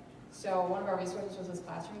it. So one of our resources was this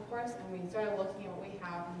classroom course, and we started looking at what we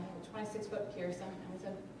have, and we have a 26-foot Pearson, and we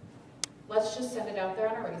said, let's just send it out there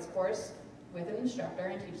on a race course with an instructor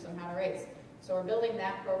and teach them how to race. So we're building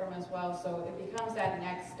that program as well, so it becomes that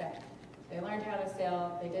next step. They learned how to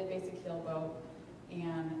sail, they did basic keelboat,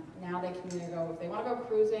 and now they can either go, if they want to go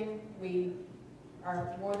cruising, we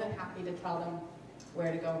are more than happy to tell them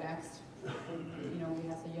where to go next. We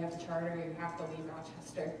have to say you have to charter, you have to leave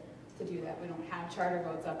Rochester to do that. We don't have charter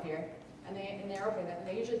boats up here. And they're okay with that. And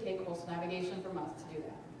they usually take coastal navigation from us to do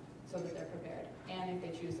that, so that they're prepared. And if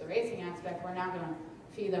they choose the racing aspect, we're now going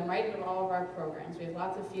to feed them right into all of our programs. We have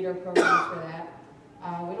lots of feeder programs for that.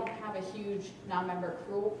 We don't have a huge non-member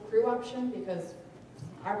crew option, because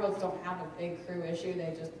our boats don't have a big crew issue.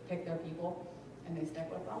 They just pick their people and they stick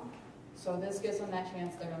with them. So this gives them that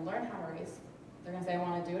chance. They're going to learn how to race. They're going to say, I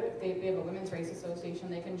want to do it. We have a women's race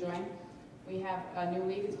association they can join. We have a new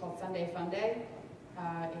league. It's called Sunday Fun Day.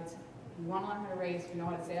 We want to learn how to race. We know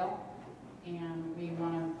how to sail. And we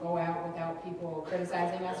want to go out without people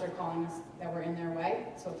criticizing us or calling us that we're in their way.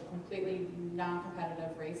 So it's a completely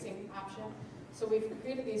non-competitive racing option. So we've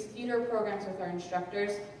created these feeder programs with our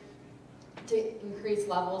instructors to increase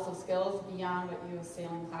levels of skills beyond what U.S.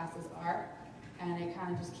 sailing classes are. And it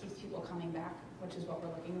kind of just keeps people coming back, which is what we're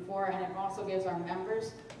looking for. And it also gives our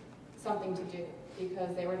members something to do,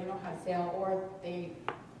 because they already know how to sail, or they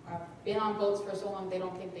have been on boats for so long they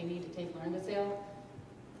don't think they need to learn to sail.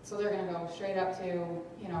 So they're going to go straight up to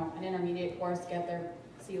an intermediate course, get their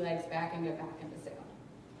sea legs back, and get back into sailing.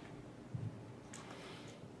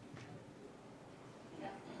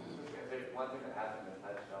 One thing that hasn't been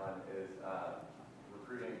touched on is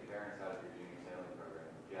recruiting parents out of your junior sailing program.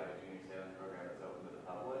 If you have a junior sailing program that's open to the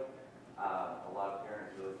public, a lot of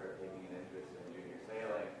parents really start taking an interest in junior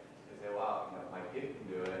sailing. They say, wow, you know, if my kid can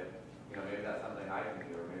do it, you know, maybe that's something I can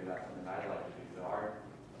do, or maybe that's something I'd like to do. So our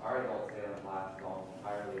adult sailing class is almost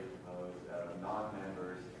entirely composed of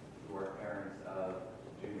non-members who are parents of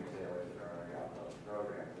junior sailors that are on our yacht club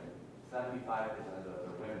programs. And 75% of those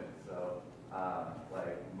are women. So,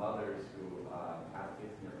 like mothers who have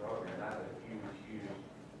kids in your program, that's a huge, huge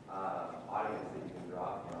audience that you can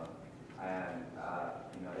draw from. And,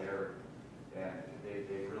 you know,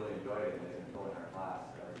 they really enjoyed it, and they've been filling our class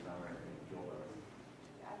every summer in fuel boats.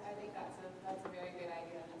 I think that's a very good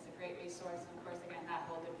idea, and it's a great resource. And of course, again, that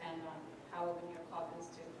will depend on how open your club is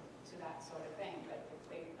to that sort of thing, but if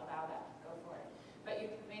they allow that, go for it. But you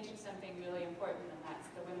mentioned something really important, and that's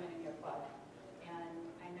the women in your club. And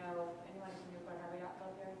I know anyone from Newport Harbor Yacht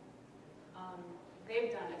Club here? They've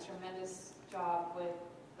done a tremendous job with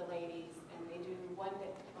the ladies, and they do one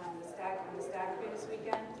day on the stag cruise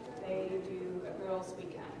weekend. They do a girls'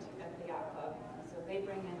 weekend at the yacht club. So they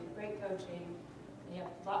bring in great coaching. They have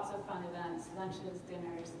lots of fun events, lunches,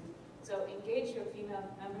 dinners. So engage your female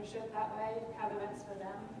membership that way. Have events for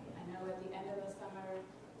them. I know at the end of the summer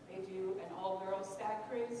they do an all-girls stag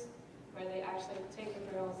cruise, where they actually take the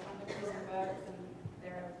girls on the cruising boats, and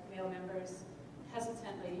their male members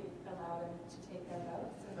hesitantly allow them to take their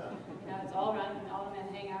boats. And, you know, it's all run, and all the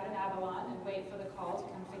men hang out in Avalon and wait for the call to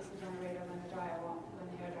come fix the generator when the hair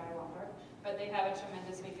dryer won't work. But they have a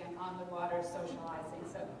tremendous weekend on the water, socializing.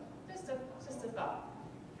 So just a thought.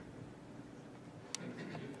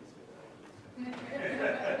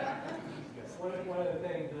 One of the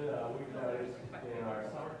things that we've noticed in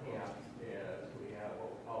our summer camp is we have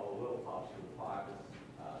what we call a little house for the 5 to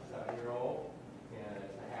 7-year-old, and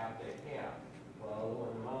it's a half-day camp. Well,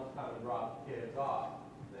 when the moms come and drop the kids off,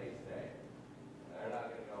 they stay. They're not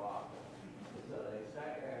going to go off. So they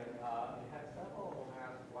stay, and we had several of them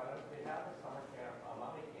ask, why don't they have a summer camp, a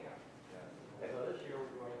mommy camp? Yeah. So this year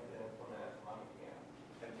we're going to implement mommy camp.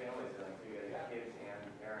 And families, like, you get kids and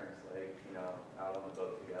parents, like, you know, out on the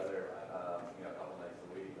boat together, you know, a couple nights a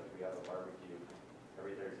week. Like, we have a barbecue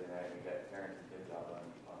every Thursday night. We get parents and kids out on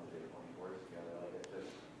the day 24s together. Like, it's just,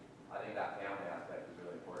 I think that family aspect is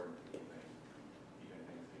really important to keeping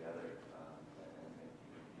things together and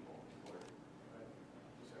keeping people supported.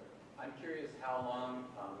 I'm curious how long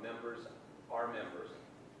members are members,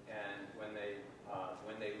 and when they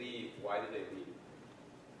leave, why do they leave?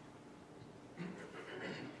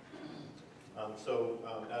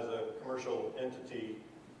 As a commercial entity,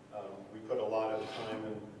 we put a lot of time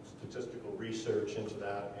and statistical research into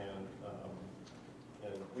that, and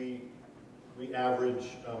we average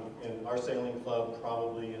in our sailing club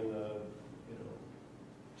probably in the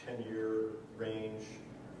 10-year range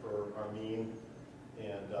for our mean,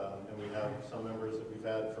 and we have some members that we've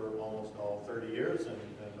had for almost all 30 years, and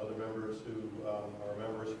other members who are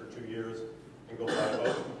members for 2 years and go by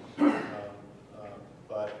boat.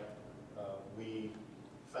 But we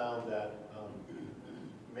found that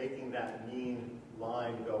making that mean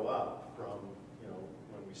line go up from,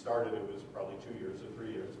 when we started it was probably 2 years or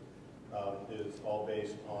 3 years, is all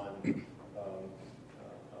based on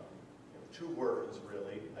 2 words,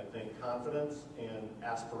 really. I think confidence and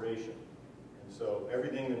aspiration. And so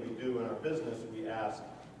everything that we do in our business, we ask,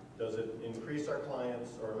 does it increase our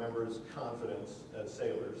clients or members' confidence as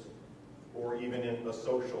sailors, or even in a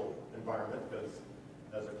social environment, because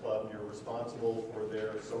as a club, you're responsible for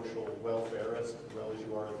their social welfare as well as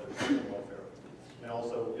you are their personal welfare. And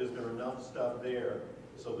also, is there enough stuff there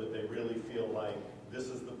so that they really feel like this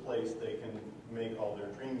is the place they can make all their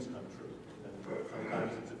dreams come true? And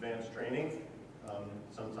sometimes it's advanced training,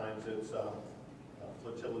 sometimes it's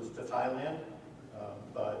flotillas to Thailand,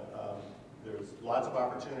 but there's lots of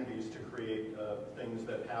opportunities to create things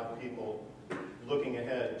that have people looking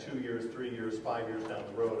ahead 2 years, 3 years, 5 years down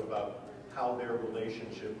the road about how their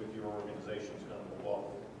relationship with your organization is going to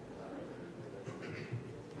evolve.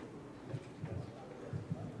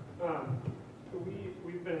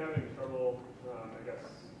 We've been having trouble, I guess,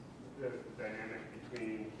 the dynamic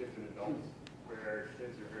between kids and adults, where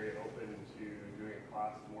kids are very open to doing a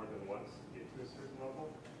class more than once to get to a certain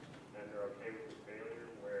level, and they're okay with the failure,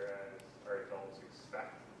 whereas our adults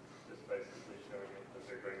expect, just by simply showing up, that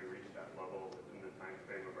they're going to reach that level within the time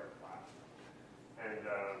frame of our class. And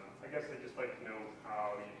I guess I'd just like to know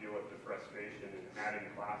how you deal with the frustration in adding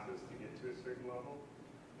classes to get to a certain level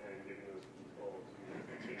and getting those people to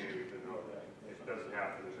continue even though it doesn't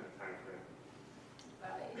happen in that time frame.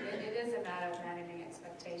 Well, it is a matter of managing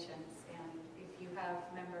expectations, and if you have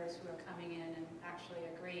members who are coming in and actually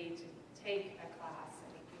agree to take a class, I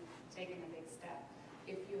think you've taken a big step.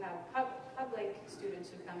 if you have public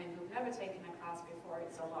students who come in who've never taken a class before,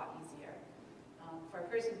 it's a lot easier. For a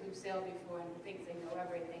person who's sailed before and thinks they know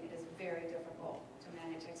everything, it is very difficult to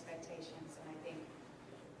manage expectations. And I think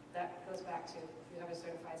that goes back to, if you have a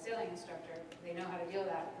certified sailing instructor, they know how to deal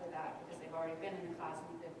with that because they've already been in the class,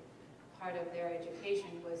 and part of their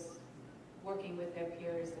education was working with their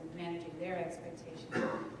peers and managing their expectations.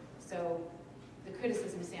 So the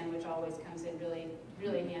criticism sandwich always comes in really,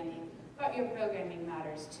 really handy. But your programming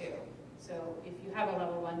matters too. So if you have a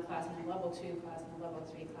level 1 class and a level 2 class and a level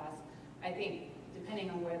 3 class, I think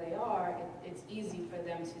depending on where they are, it's easy for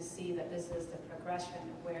them to see that this is the progression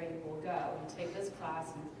of where you will go. You take this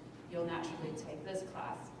class and you'll naturally take this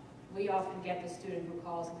class. We often get the student who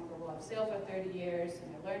calls and they go, well, I've sailed for 30 years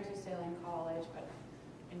and I learned to sail in college, but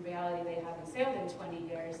in reality they haven't sailed in 20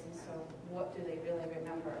 years, and so what do they really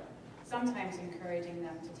remember? Sometimes encouraging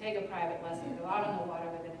them to take a private lesson, go out on the water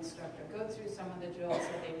with an instructor, go through some of the drills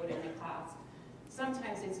that they would in a class.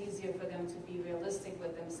 Sometimes it's easier for them to be realistic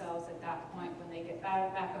with themselves at that point when they get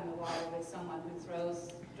back on the water with someone who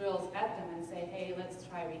throws drills at them and say, hey, let's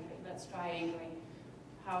try anchoring.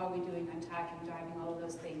 How are we doing on tacking, diving, all of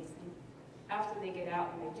those things. And after they get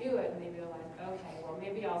out and they do it and they realize, okay, well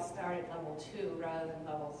maybe I'll start at level 2 rather than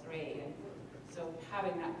level 3. And so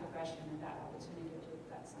having that progression and that opportunity to do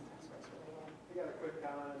that sometimes works really well. I got a quick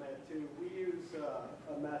comment on that too. We use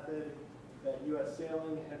a method that U.S.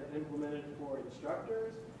 Sailing had implemented for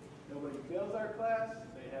instructors. Nobody fails our class,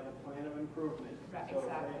 they have a plan of improvement. Right, so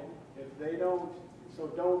exactly. If they don't, so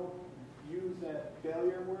don't use that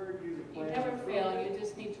failure word, use a plan. You never fail, you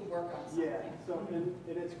just need to work on something. Yeah, so, and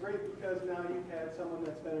it's great because now you've had someone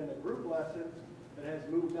that's been in a group lesson that has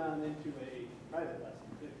moved on into a private lesson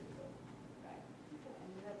too. So. Right. And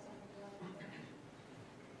you have something else?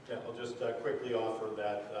 Yeah, I'll just quickly offer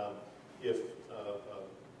that if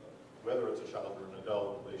whether it's a child or an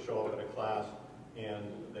adult, they show up at a class and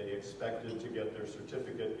they expected to get their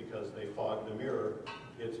certificate because they fogged the mirror,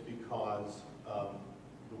 it's because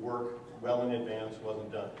the work well in advance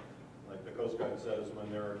wasn't done. Like the Coast Guard says, when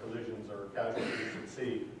there are collisions or casualties at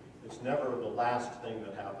sea, it's never the last thing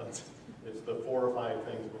that happens. It's the 4 or 5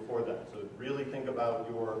 things before that. So really think about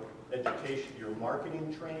your education, your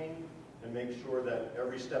marketing training, and make sure that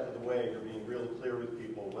every step of the way you're being really clear with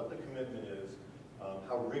people what the commitment is,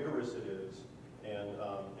 how rigorous it is, and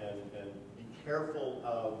be careful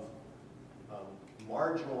of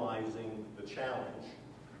marginalizing the challenge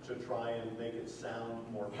to try and make it sound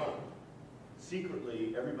more fun.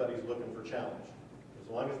 Secretly, everybody's looking for challenge. As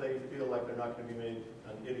long as they feel like they're not going to be made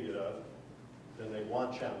an idiot of, then they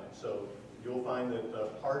want challenge. So you'll find that the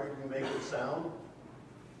harder you make it sound,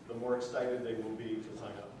 the more excited they will be to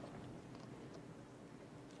sign up.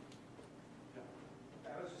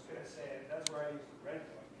 I was just going to say, that's where I use the red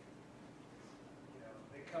book. You know,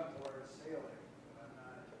 they come to learn sailing, and I'm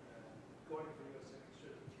not going for U.S.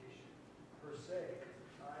 certification per se,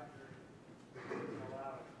 because I'm very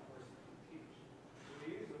allowed, of course, to teach. So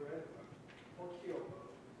we use the red book or keel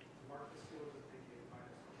book to mark the skills that they get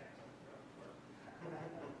minus the text, of course.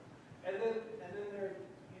 And then they're,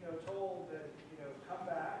 you know, told that, you know, come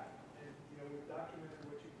back and, you know, we've documented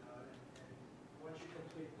what you've done, and once you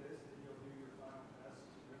complete this, then you'll do your final test,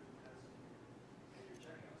 written test, and your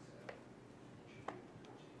checkout set. You should be able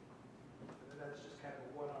to achieve. And then that's just kind of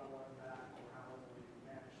a one-on-one back, or however you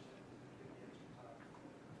manage to get the extra time.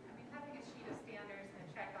 I mean, having a sheet of standards and a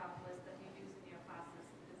check-off list that you use in your classes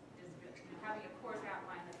is good. You know, having a course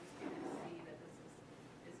outline that the students see that this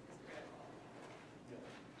is critical.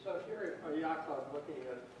 So here at Yacht Club, looking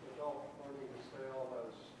at adult learning to sail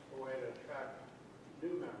as a way to attract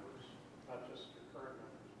new members, not just your current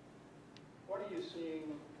members, what are you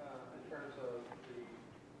seeing in terms of the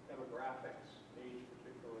demographics, age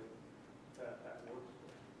particularly, that works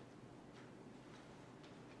with?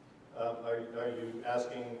 Are you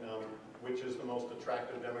asking which is the most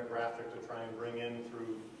attractive demographic to try and bring in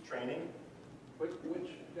through training? Which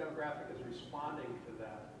demographic is responding to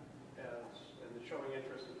that and showing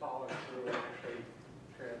interest and following through and actually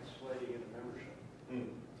translating into membership?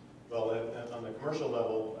 Well, on the commercial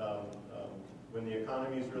level, when the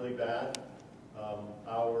economy is really bad,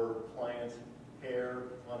 our clients' hair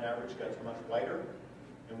on average gets much whiter,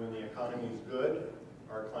 and when the economy is good,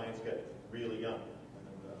 our clients get really young.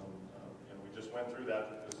 And we just went through that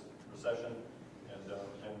with this recession,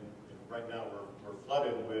 and right now we're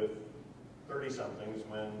flooded with 30-somethings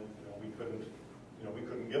when we couldn't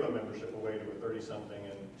give a membership away to a 30-something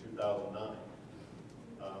in 2009.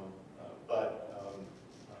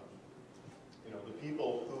 The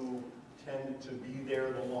people who tend to be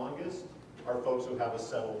there the longest are folks who have a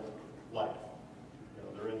settled life.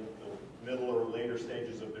 They're in the middle or later later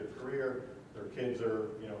stages of their career. Their kids are,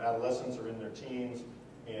 adolescents or in their teens,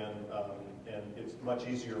 and it's much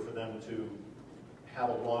easier for them to have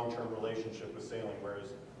a long-term relationship with sailing, whereas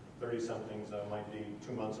 30-somethings might be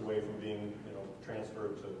 2 months away from being,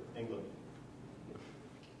 transferred to England.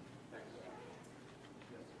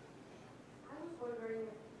 I was wondering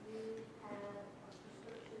if you have a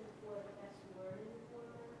prescription for the best learning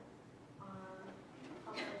format, a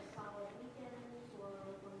couple of solid weekends or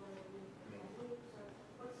 1 night a week for 10 weeks, or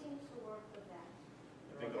what seems to work the best?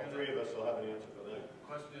 I think all three of us will have an answer for that. The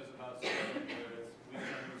question is about whether it's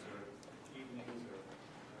weekends or evenings or...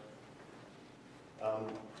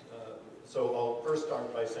 So I'll first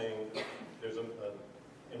start by saying there's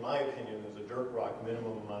in my opinion, there's a dirt rock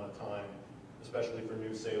minimum amount of time, especially for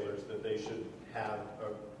new sailors, that they should have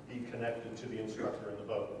be connected to the instructor in the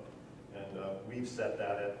boat. And we've set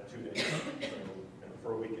that at 2 days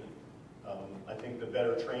for a weekend. I think the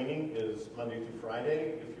better training is Monday through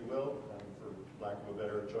Friday, if you will, for lack of a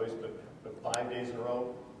better choice, but 5 days in a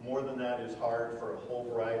row. More than that is hard for a whole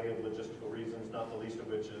variety of logistical reasons, not the least of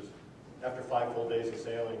which is after 5 full days of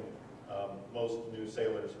sailing, most new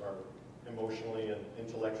sailors are emotionally and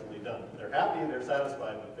intellectually done. They're happy, they're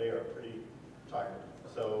satisfied, but they are pretty tired.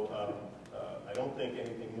 So I don't think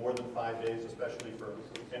anything more than 5 days, especially for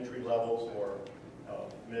entry level or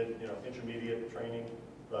intermediate training.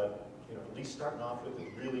 But at least starting off with,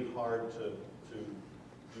 it's really hard to do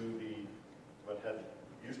what had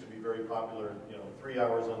used to be very popular, 3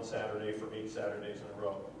 hours on Saturday for 8 Saturdays in a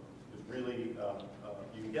row. It's really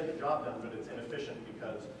you can get the job done, but it's inefficient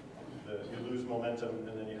because you lose momentum,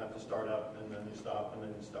 and then you have to start up, and then you stop, and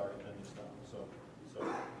then you start, and then you stop. So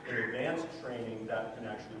in advanced training, that can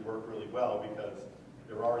actually work really well because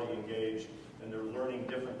they're already engaged and they're learning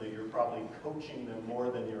differently. You're probably coaching them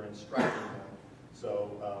more than you're instructing them.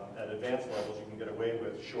 So at advanced levels, you can get away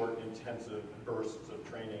with short, intensive bursts of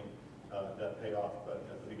training that pay off, but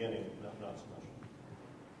at the beginning, not so much.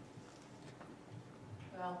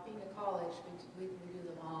 Well, being a college, we do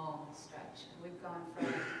them all in stretch. We've gone from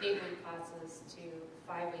 8-week classes to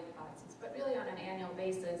 5-week classes, but really on an annual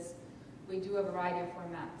basis, we do a variety of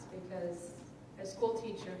formats because a school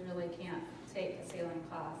teacher really can't take a sailing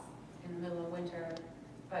class in the middle of winter,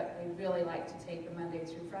 but we really like to take the Monday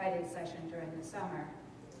through Friday session during the summer.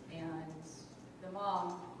 And the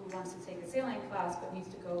mom who wants to take a sailing class but needs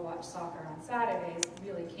to go watch soccer on Saturdays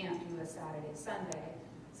really can't do a Saturday, Sunday.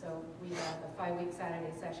 So we have a 5-week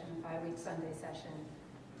Saturday session, a 5-week Sunday session,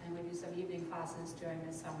 and we do some evening classes during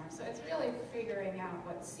the summer. So it's really figuring out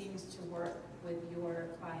what seems to work with your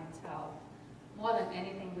clientele. More than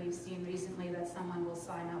anything, we've seen recently that someone will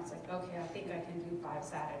sign up, it's like, okay, I think I can do 5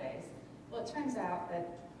 Saturdays. Well, it turns out that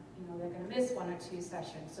they're going to miss 1 or 2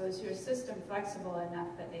 sessions. So is your system flexible enough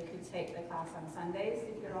that they could take the class on Sundays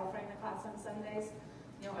if you're offering the class on Sundays?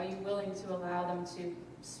 Are you willing to allow them to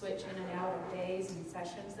switch in and out of days and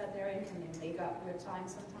sessions that they're in? Can they make up your time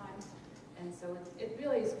sometimes? And so it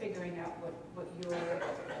really is figuring out what your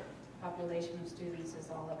population of students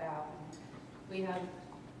is all about. We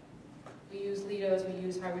use Lidos, we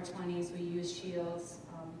use Harbor 20s, we use Shields.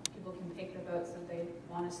 People can pick the boats that they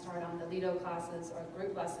want to start on. The Lido classes or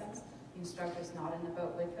group lessons. The instructor's not in the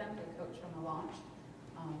boat with them. They coach on the launch,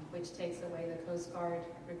 which takes away the Coast Guard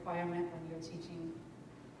requirement when you're teaching.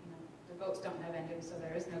 The boats don't have engines, so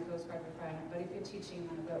there is no Coast Guard requirement. But if you're teaching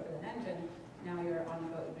on a boat with an engine, now you're on a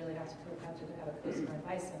boat, you really have to have a Coast Guard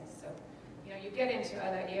license. So, you get into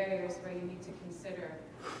other areas where you need to consider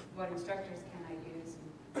what instructors can I use.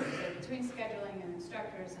 And so between scheduling and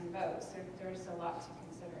instructors and boats, there's a lot to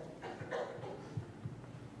consider.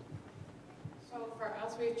 So for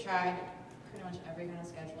us, we've tried pretty much every kind of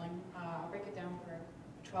scheduling. I'll break it down for a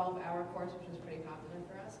 12-hour course, which is pretty popular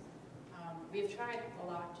for us. We've tried a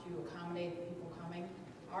lot to accommodate people coming.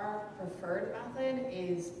 Our preferred method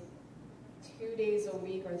is 2 days a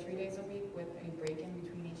week or 3 days a week with a break in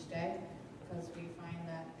between each day because we find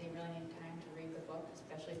that they really need time to read the book,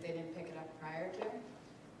 especially if they didn't pick it up prior to.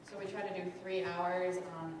 So we try to do 3 hours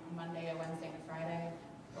on a Monday, a Wednesday, and a Friday,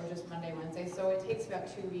 or just Monday, Wednesday. So it takes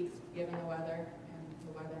about 2 weeks given the weather, and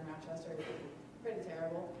the weather in Rochester is pretty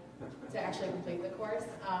terrible to actually complete the course.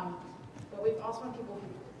 But we've also had people who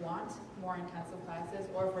want more intensive classes,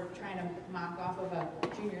 or if we're trying to mock off of a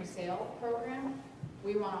junior sail program,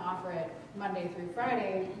 we want to offer it Monday through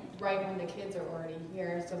Friday, right when the kids are already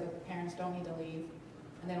here, so that the parents don't need to leave,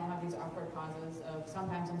 and they don't have these awkward pauses of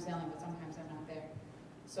sometimes I'm sailing, but sometimes I'm not there.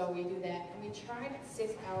 So we do that, and we tried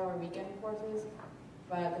 6-hour weekend courses,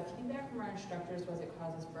 but the feedback from our instructors was it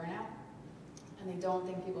causes burnout, and they don't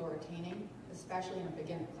think people are retaining, especially in a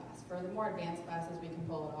beginner class. For the more advanced classes, we can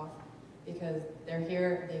pull it off. because they're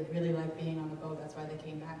here, they really like being on the boat, that's why they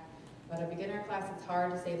came back. But a beginner class, it's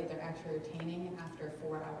hard to say that they're actually retaining after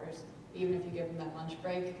 4 hours. Even if you give them that lunch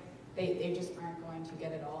break, they just aren't going to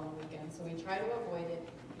get it all on the weekend. So we try to avoid it,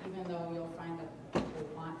 even though you'll find that people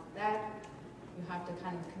want that. You have to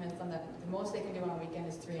kind of convince them that the most they can do on a weekend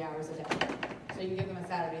is 3 hours a day. So you can give them a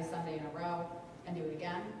Saturday, Sunday in a row and do it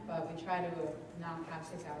again, but we try to not have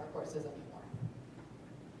 6-hour courses anymore.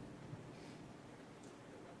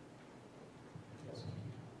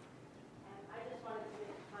 And I just wanted to make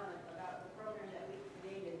a comment about the program that we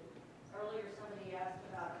created. Earlier, somebody asked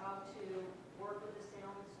about how to work with the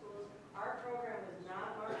Salem schools. Our program was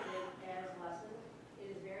not marketed as lessons.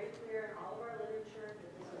 It is very clear in all of our literature that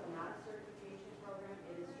this is not a certification program.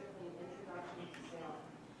 It is strictly an introduction to Salem.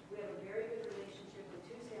 We have a very good relationship with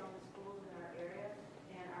 2 Salem schools in our area,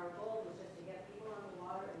 and our goal was just to get people on the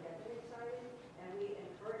water and get them excited, and we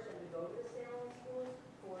encourage them to go to the Salem schools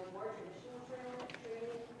for more traditional training.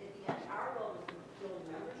 At the end, our goal is to build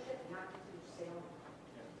membership, not to teach Salem.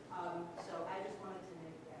 So I just wanted to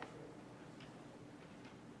make that clear.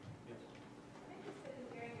 I'm interested in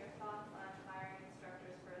hearing your thoughts on hiring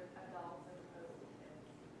instructors for adults as opposed to kids.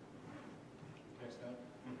 Next up,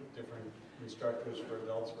 different instructors for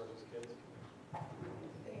adults versus kids.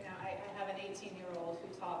 You know, I have an 18-year-old who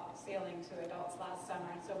taught sailing to adults last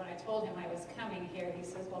summer, and so when I told him I was coming here, he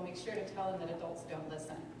says, well, make sure to tell them that adults don't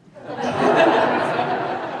listen.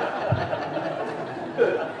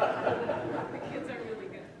 The kids are really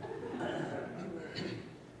good.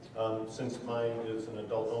 Since mine is an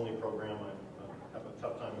adult-only program, I have a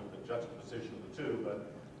tough time with the juxtaposition of the two, but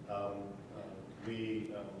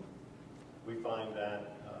we find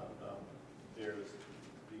that there's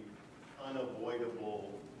the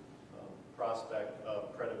unavoidable prospect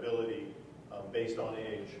of credibility based on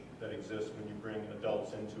age that exists when you bring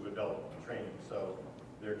adults into adult training. So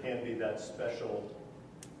there can be that special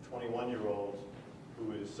 21-year-old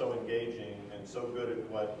who is so engaging and so good at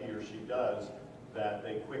what he or she does that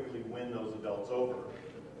they quickly win those adults over.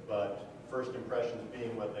 But first impressions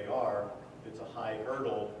being what they are, it's a high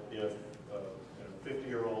hurdle if a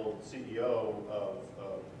 50-year-old CEO of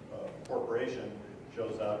a corporation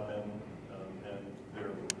shows up and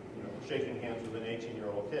they're shaking hands with an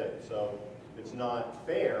 18-year-old kid. So it's not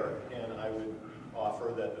fair, and I would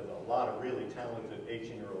offer that there's a lot of really talented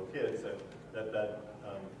 18-year-old kids that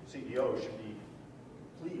CEO should be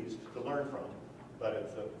pleased to learn from, but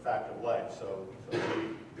it's a fact of life. So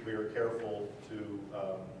we are careful to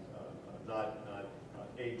not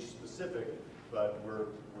age specific, but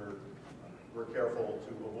we're careful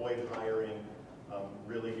to avoid hiring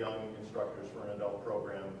really young instructors for an adult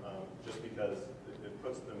program just because it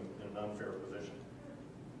puts them in an unfair position.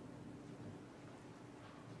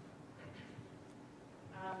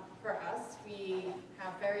 For us, we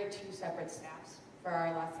have 2 separate staffs for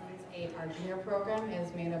our lessons. Our junior program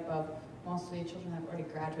is made up of mostly children that have already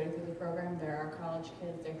graduated through the program. They're our college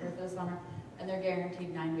kids, they're here for the summer, and they're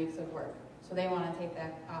guaranteed 9 weeks of work. So they want to take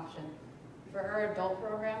that option. For our adult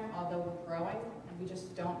program, although we're growing, we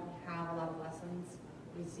just don't have a lot of lessons.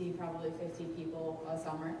 We see probably 50 people a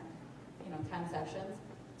summer, 10 sessions.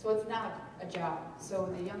 So it's not a job. So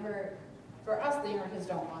for us, the younger kids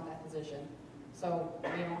don't want that position. So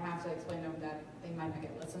we don't have to explain to them that they might not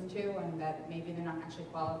get listened to and that maybe they're not actually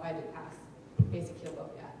qualified to pass basic heel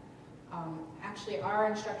boat yet. Actually, our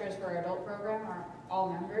instructors for our adult program are all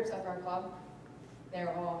members of our club.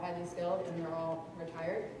 They're all highly skilled and they're all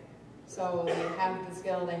retired. So they have the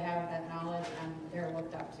skill, they have that knowledge, and they're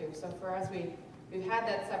looked up to. So for us, we've had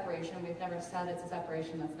that separation. We've never said it's a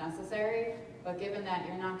separation that's necessary, but given that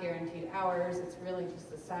you're not guaranteed hours, it's really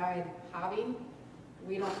just a side hobby.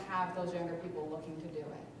 We don't have those younger people looking to do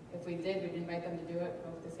it. If we did, we'd invite them to do it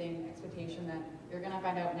with the same expectation that you're going to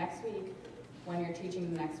find out next week when you're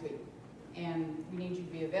teaching the next week, and we need you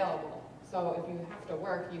to be available. So if you have to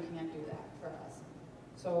work, you can't do that for us.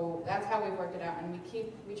 So that's how we've worked it out, and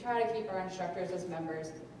we try to keep our instructors as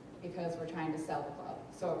members because we're trying to sell the club,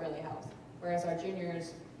 so it really helps. Whereas our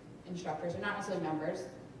juniors instructors are not necessarily members,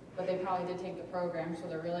 but they probably did take the program, so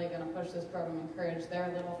they're really going to push this program and encourage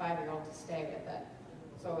their little 5-year-old to stay with it.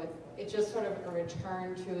 So it's just sort of a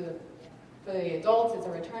return to for the adults, it's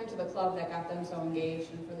a return to the club that got them so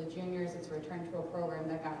engaged, and for the juniors, it's a return to a program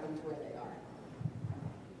that got them to where they are.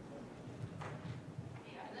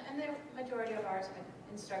 Yeah, and the majority of our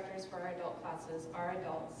instructors for our adult classes are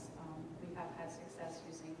adults. We have had success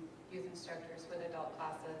using youth instructors with adult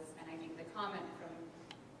classes, and I think the comment from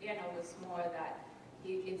Hannon was more that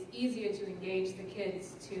it's easier to engage the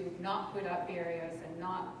kids to not put up barriers and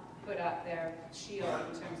not put up their shield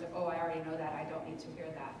in terms of, oh, I already know that, I don't need to hear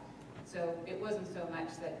that. So it wasn't so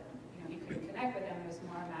much that, you can connect with them. It's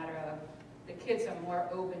more a matter of the kids are more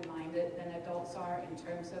open-minded than adults are in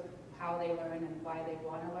terms of how they learn and why they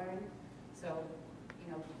want to learn. So,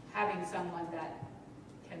 having someone that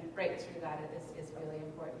can break through that is really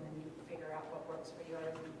important, and you figure out what works for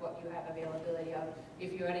yours and what you have availability of.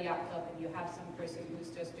 If you're at a yacht club and you have some person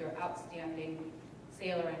who's just your outstanding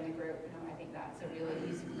sailor in the group, I think that's a really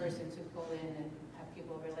easy person to pull in and have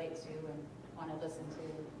people relate to and want to listen to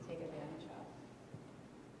and take advantage of.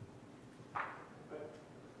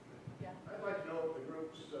 Yeah. I'd like to know what the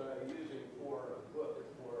group's using for a book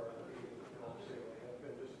for adult sailing. I've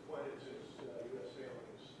been disappointed since U.S. Sailing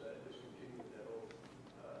has discontinued that old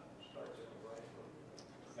Start Sailing Right book.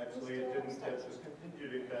 Actually, it didn't get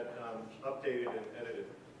discontinued, it got updated and edited.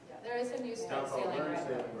 Yeah, there is a new Start Sailing Right.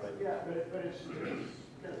 Yeah, but it's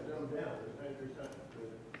kind of dumbed down. There's 90%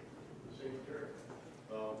 the same material.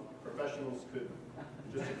 Professionals could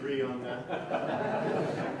disagree on that.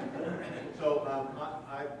 So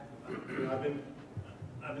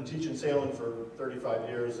I've been teaching sailing for 35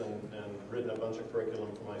 years and written a bunch of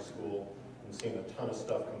curriculum for my school and seen a ton of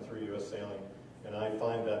stuff come through U.S. Sailing. And I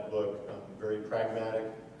find that book very pragmatic,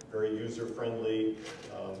 very user-friendly,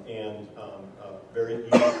 and very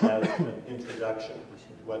easy as an introduction.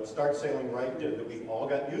 What Start Sailing Right did that we all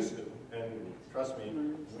got used to, and trust me,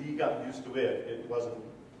 we got used to it. It wasn't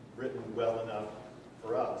written well enough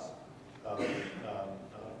for us.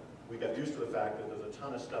 We got used to the fact that there's a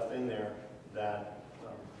ton of stuff in there that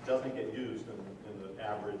doesn't get used in the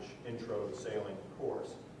average intro to sailing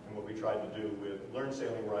course. And what we tried to do with Learn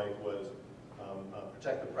Sailing Right was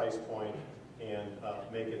protect the price point and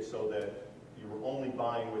make it so that you were only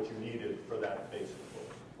buying what you needed for that basic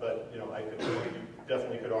course. But you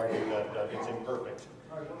definitely could argue that it's imperfect.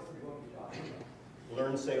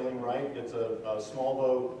 Learn Sailing Right. It's a small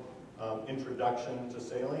boat introduction to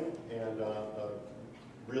sailing, and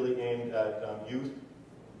really aimed at youth.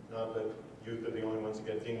 Not that youth are the only ones that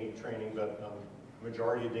get dinghy training, but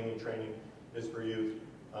majority of dinghy training is for youth.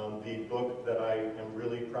 The book that I am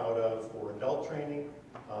really proud of for adult training,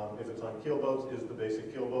 if it's on keelboats, is the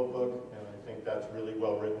basic keelboat book, and I think that's really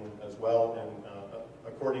well written as well, and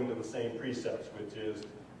according to the same precepts, which is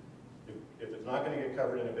if it's not going to get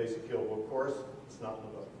covered in a basic keelboat course, it's not in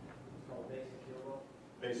the book. It's called Basic Keelboat?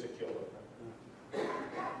 Basic keelboat.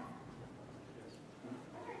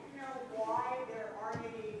 Why there aren't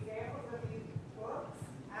any examples of these books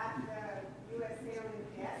at the U.S. Sailing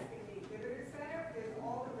desk in the exhibitor center, because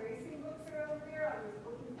all the racing books are over there. I was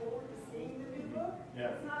looking forward to seeing the new book.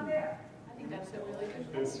 Yeah. It's not there. I think that's a really good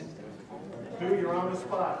question. Stu, you're on the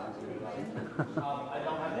spot. I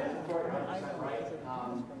don't have the answer for it 100% right.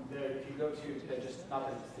 If you go to, just not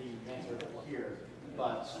that it's the answer here,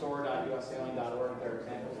 but store.ussailing.org, there are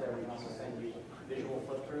examples there. We can also send you visual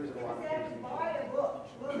flip-throughs of a lot of things. Buy a book.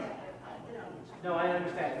 Look at it. No, I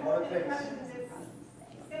understand. One of the things.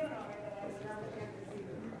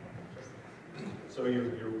 So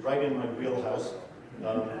you're right in my wheelhouse.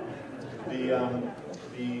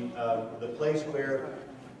 The place where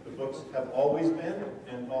the books have always been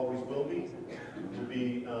and always will be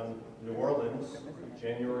New Orleans,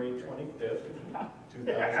 January 25th,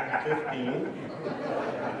 2015.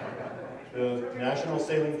 The National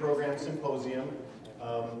Sailing Program Symposium.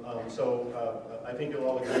 I think you'll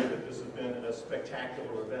all agree that this has been a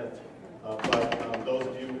spectacular event. But those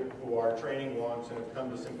of you who are training wonks and have come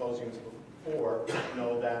to symposiums before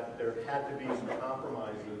know that there had to be some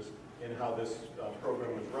compromises in how this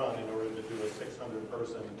program was run in order to do a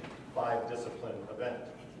 600-person, 5-discipline event.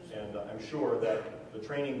 And I'm sure that the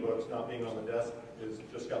training books not being on the desk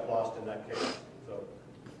just got lost in that case. So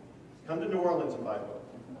come to New Orleans and buy a book.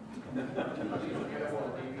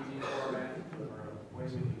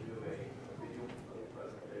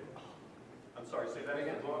 I'm sorry, say that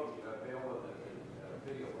again?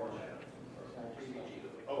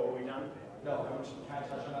 Oh, are we done? No, can I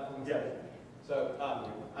touch on that one? Yeah. So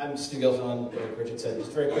I'm Stu Gilson, like Richard said,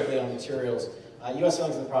 just very quickly on materials. U.S.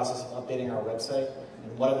 Sailing is in the process of updating our website,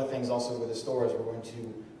 and one of the things also with the store is we're going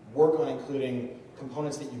to work on including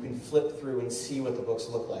components that you can flip through and see what the books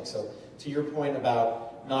look like. So to your point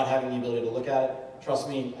about not having the ability to look at it, trust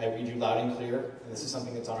me, I read you loud and clear, and this is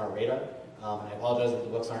something that's on our radar. And I apologize that the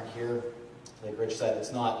books aren't here. Like Rich said,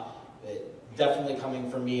 it's not definitely coming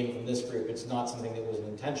from me and from this group. It's not something that was an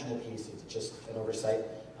intentional piece. It's just an oversight,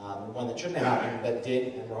 one that shouldn't have happened, but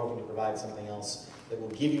did, and we're hoping to provide something else that will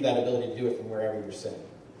give you that ability to do it from wherever you're sitting.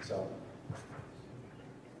 So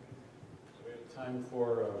we have time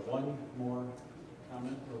for one more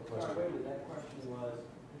comment or question. Sorry, wait, that question was,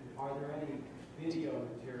 are there any video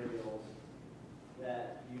materials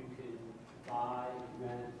that you can buy,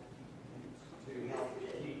 rent, to help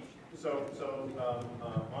teach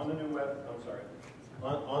On the new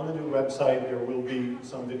on the new website, there will be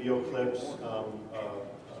some video clips.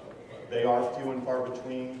 They are few and far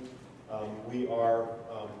between. We are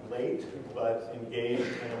late, but engaged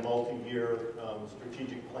in a multi-year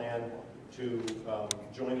strategic plan to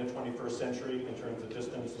join the 21st century in terms of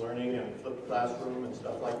distance learning and flipped classroom and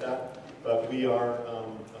stuff like that. But we are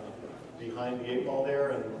behind the 8 ball there,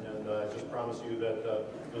 and I just promise you that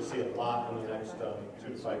you'll see a lot in the next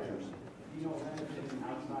 2 to 5 years. You know, anything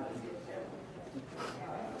outside of your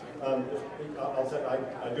I'll say,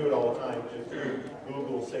 I do it all the time. If you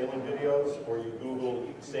Google sailing videos or you Google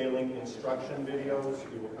sailing instruction videos,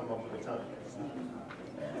 you will come up with a ton.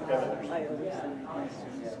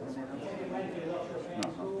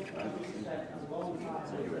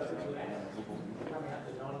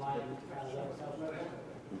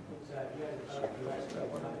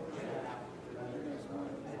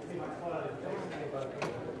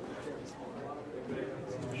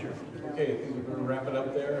 Okay, I think we're going to wrap it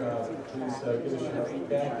up there. Please give us your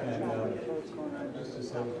feedback and just to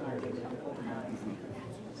say,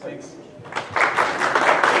 thanks.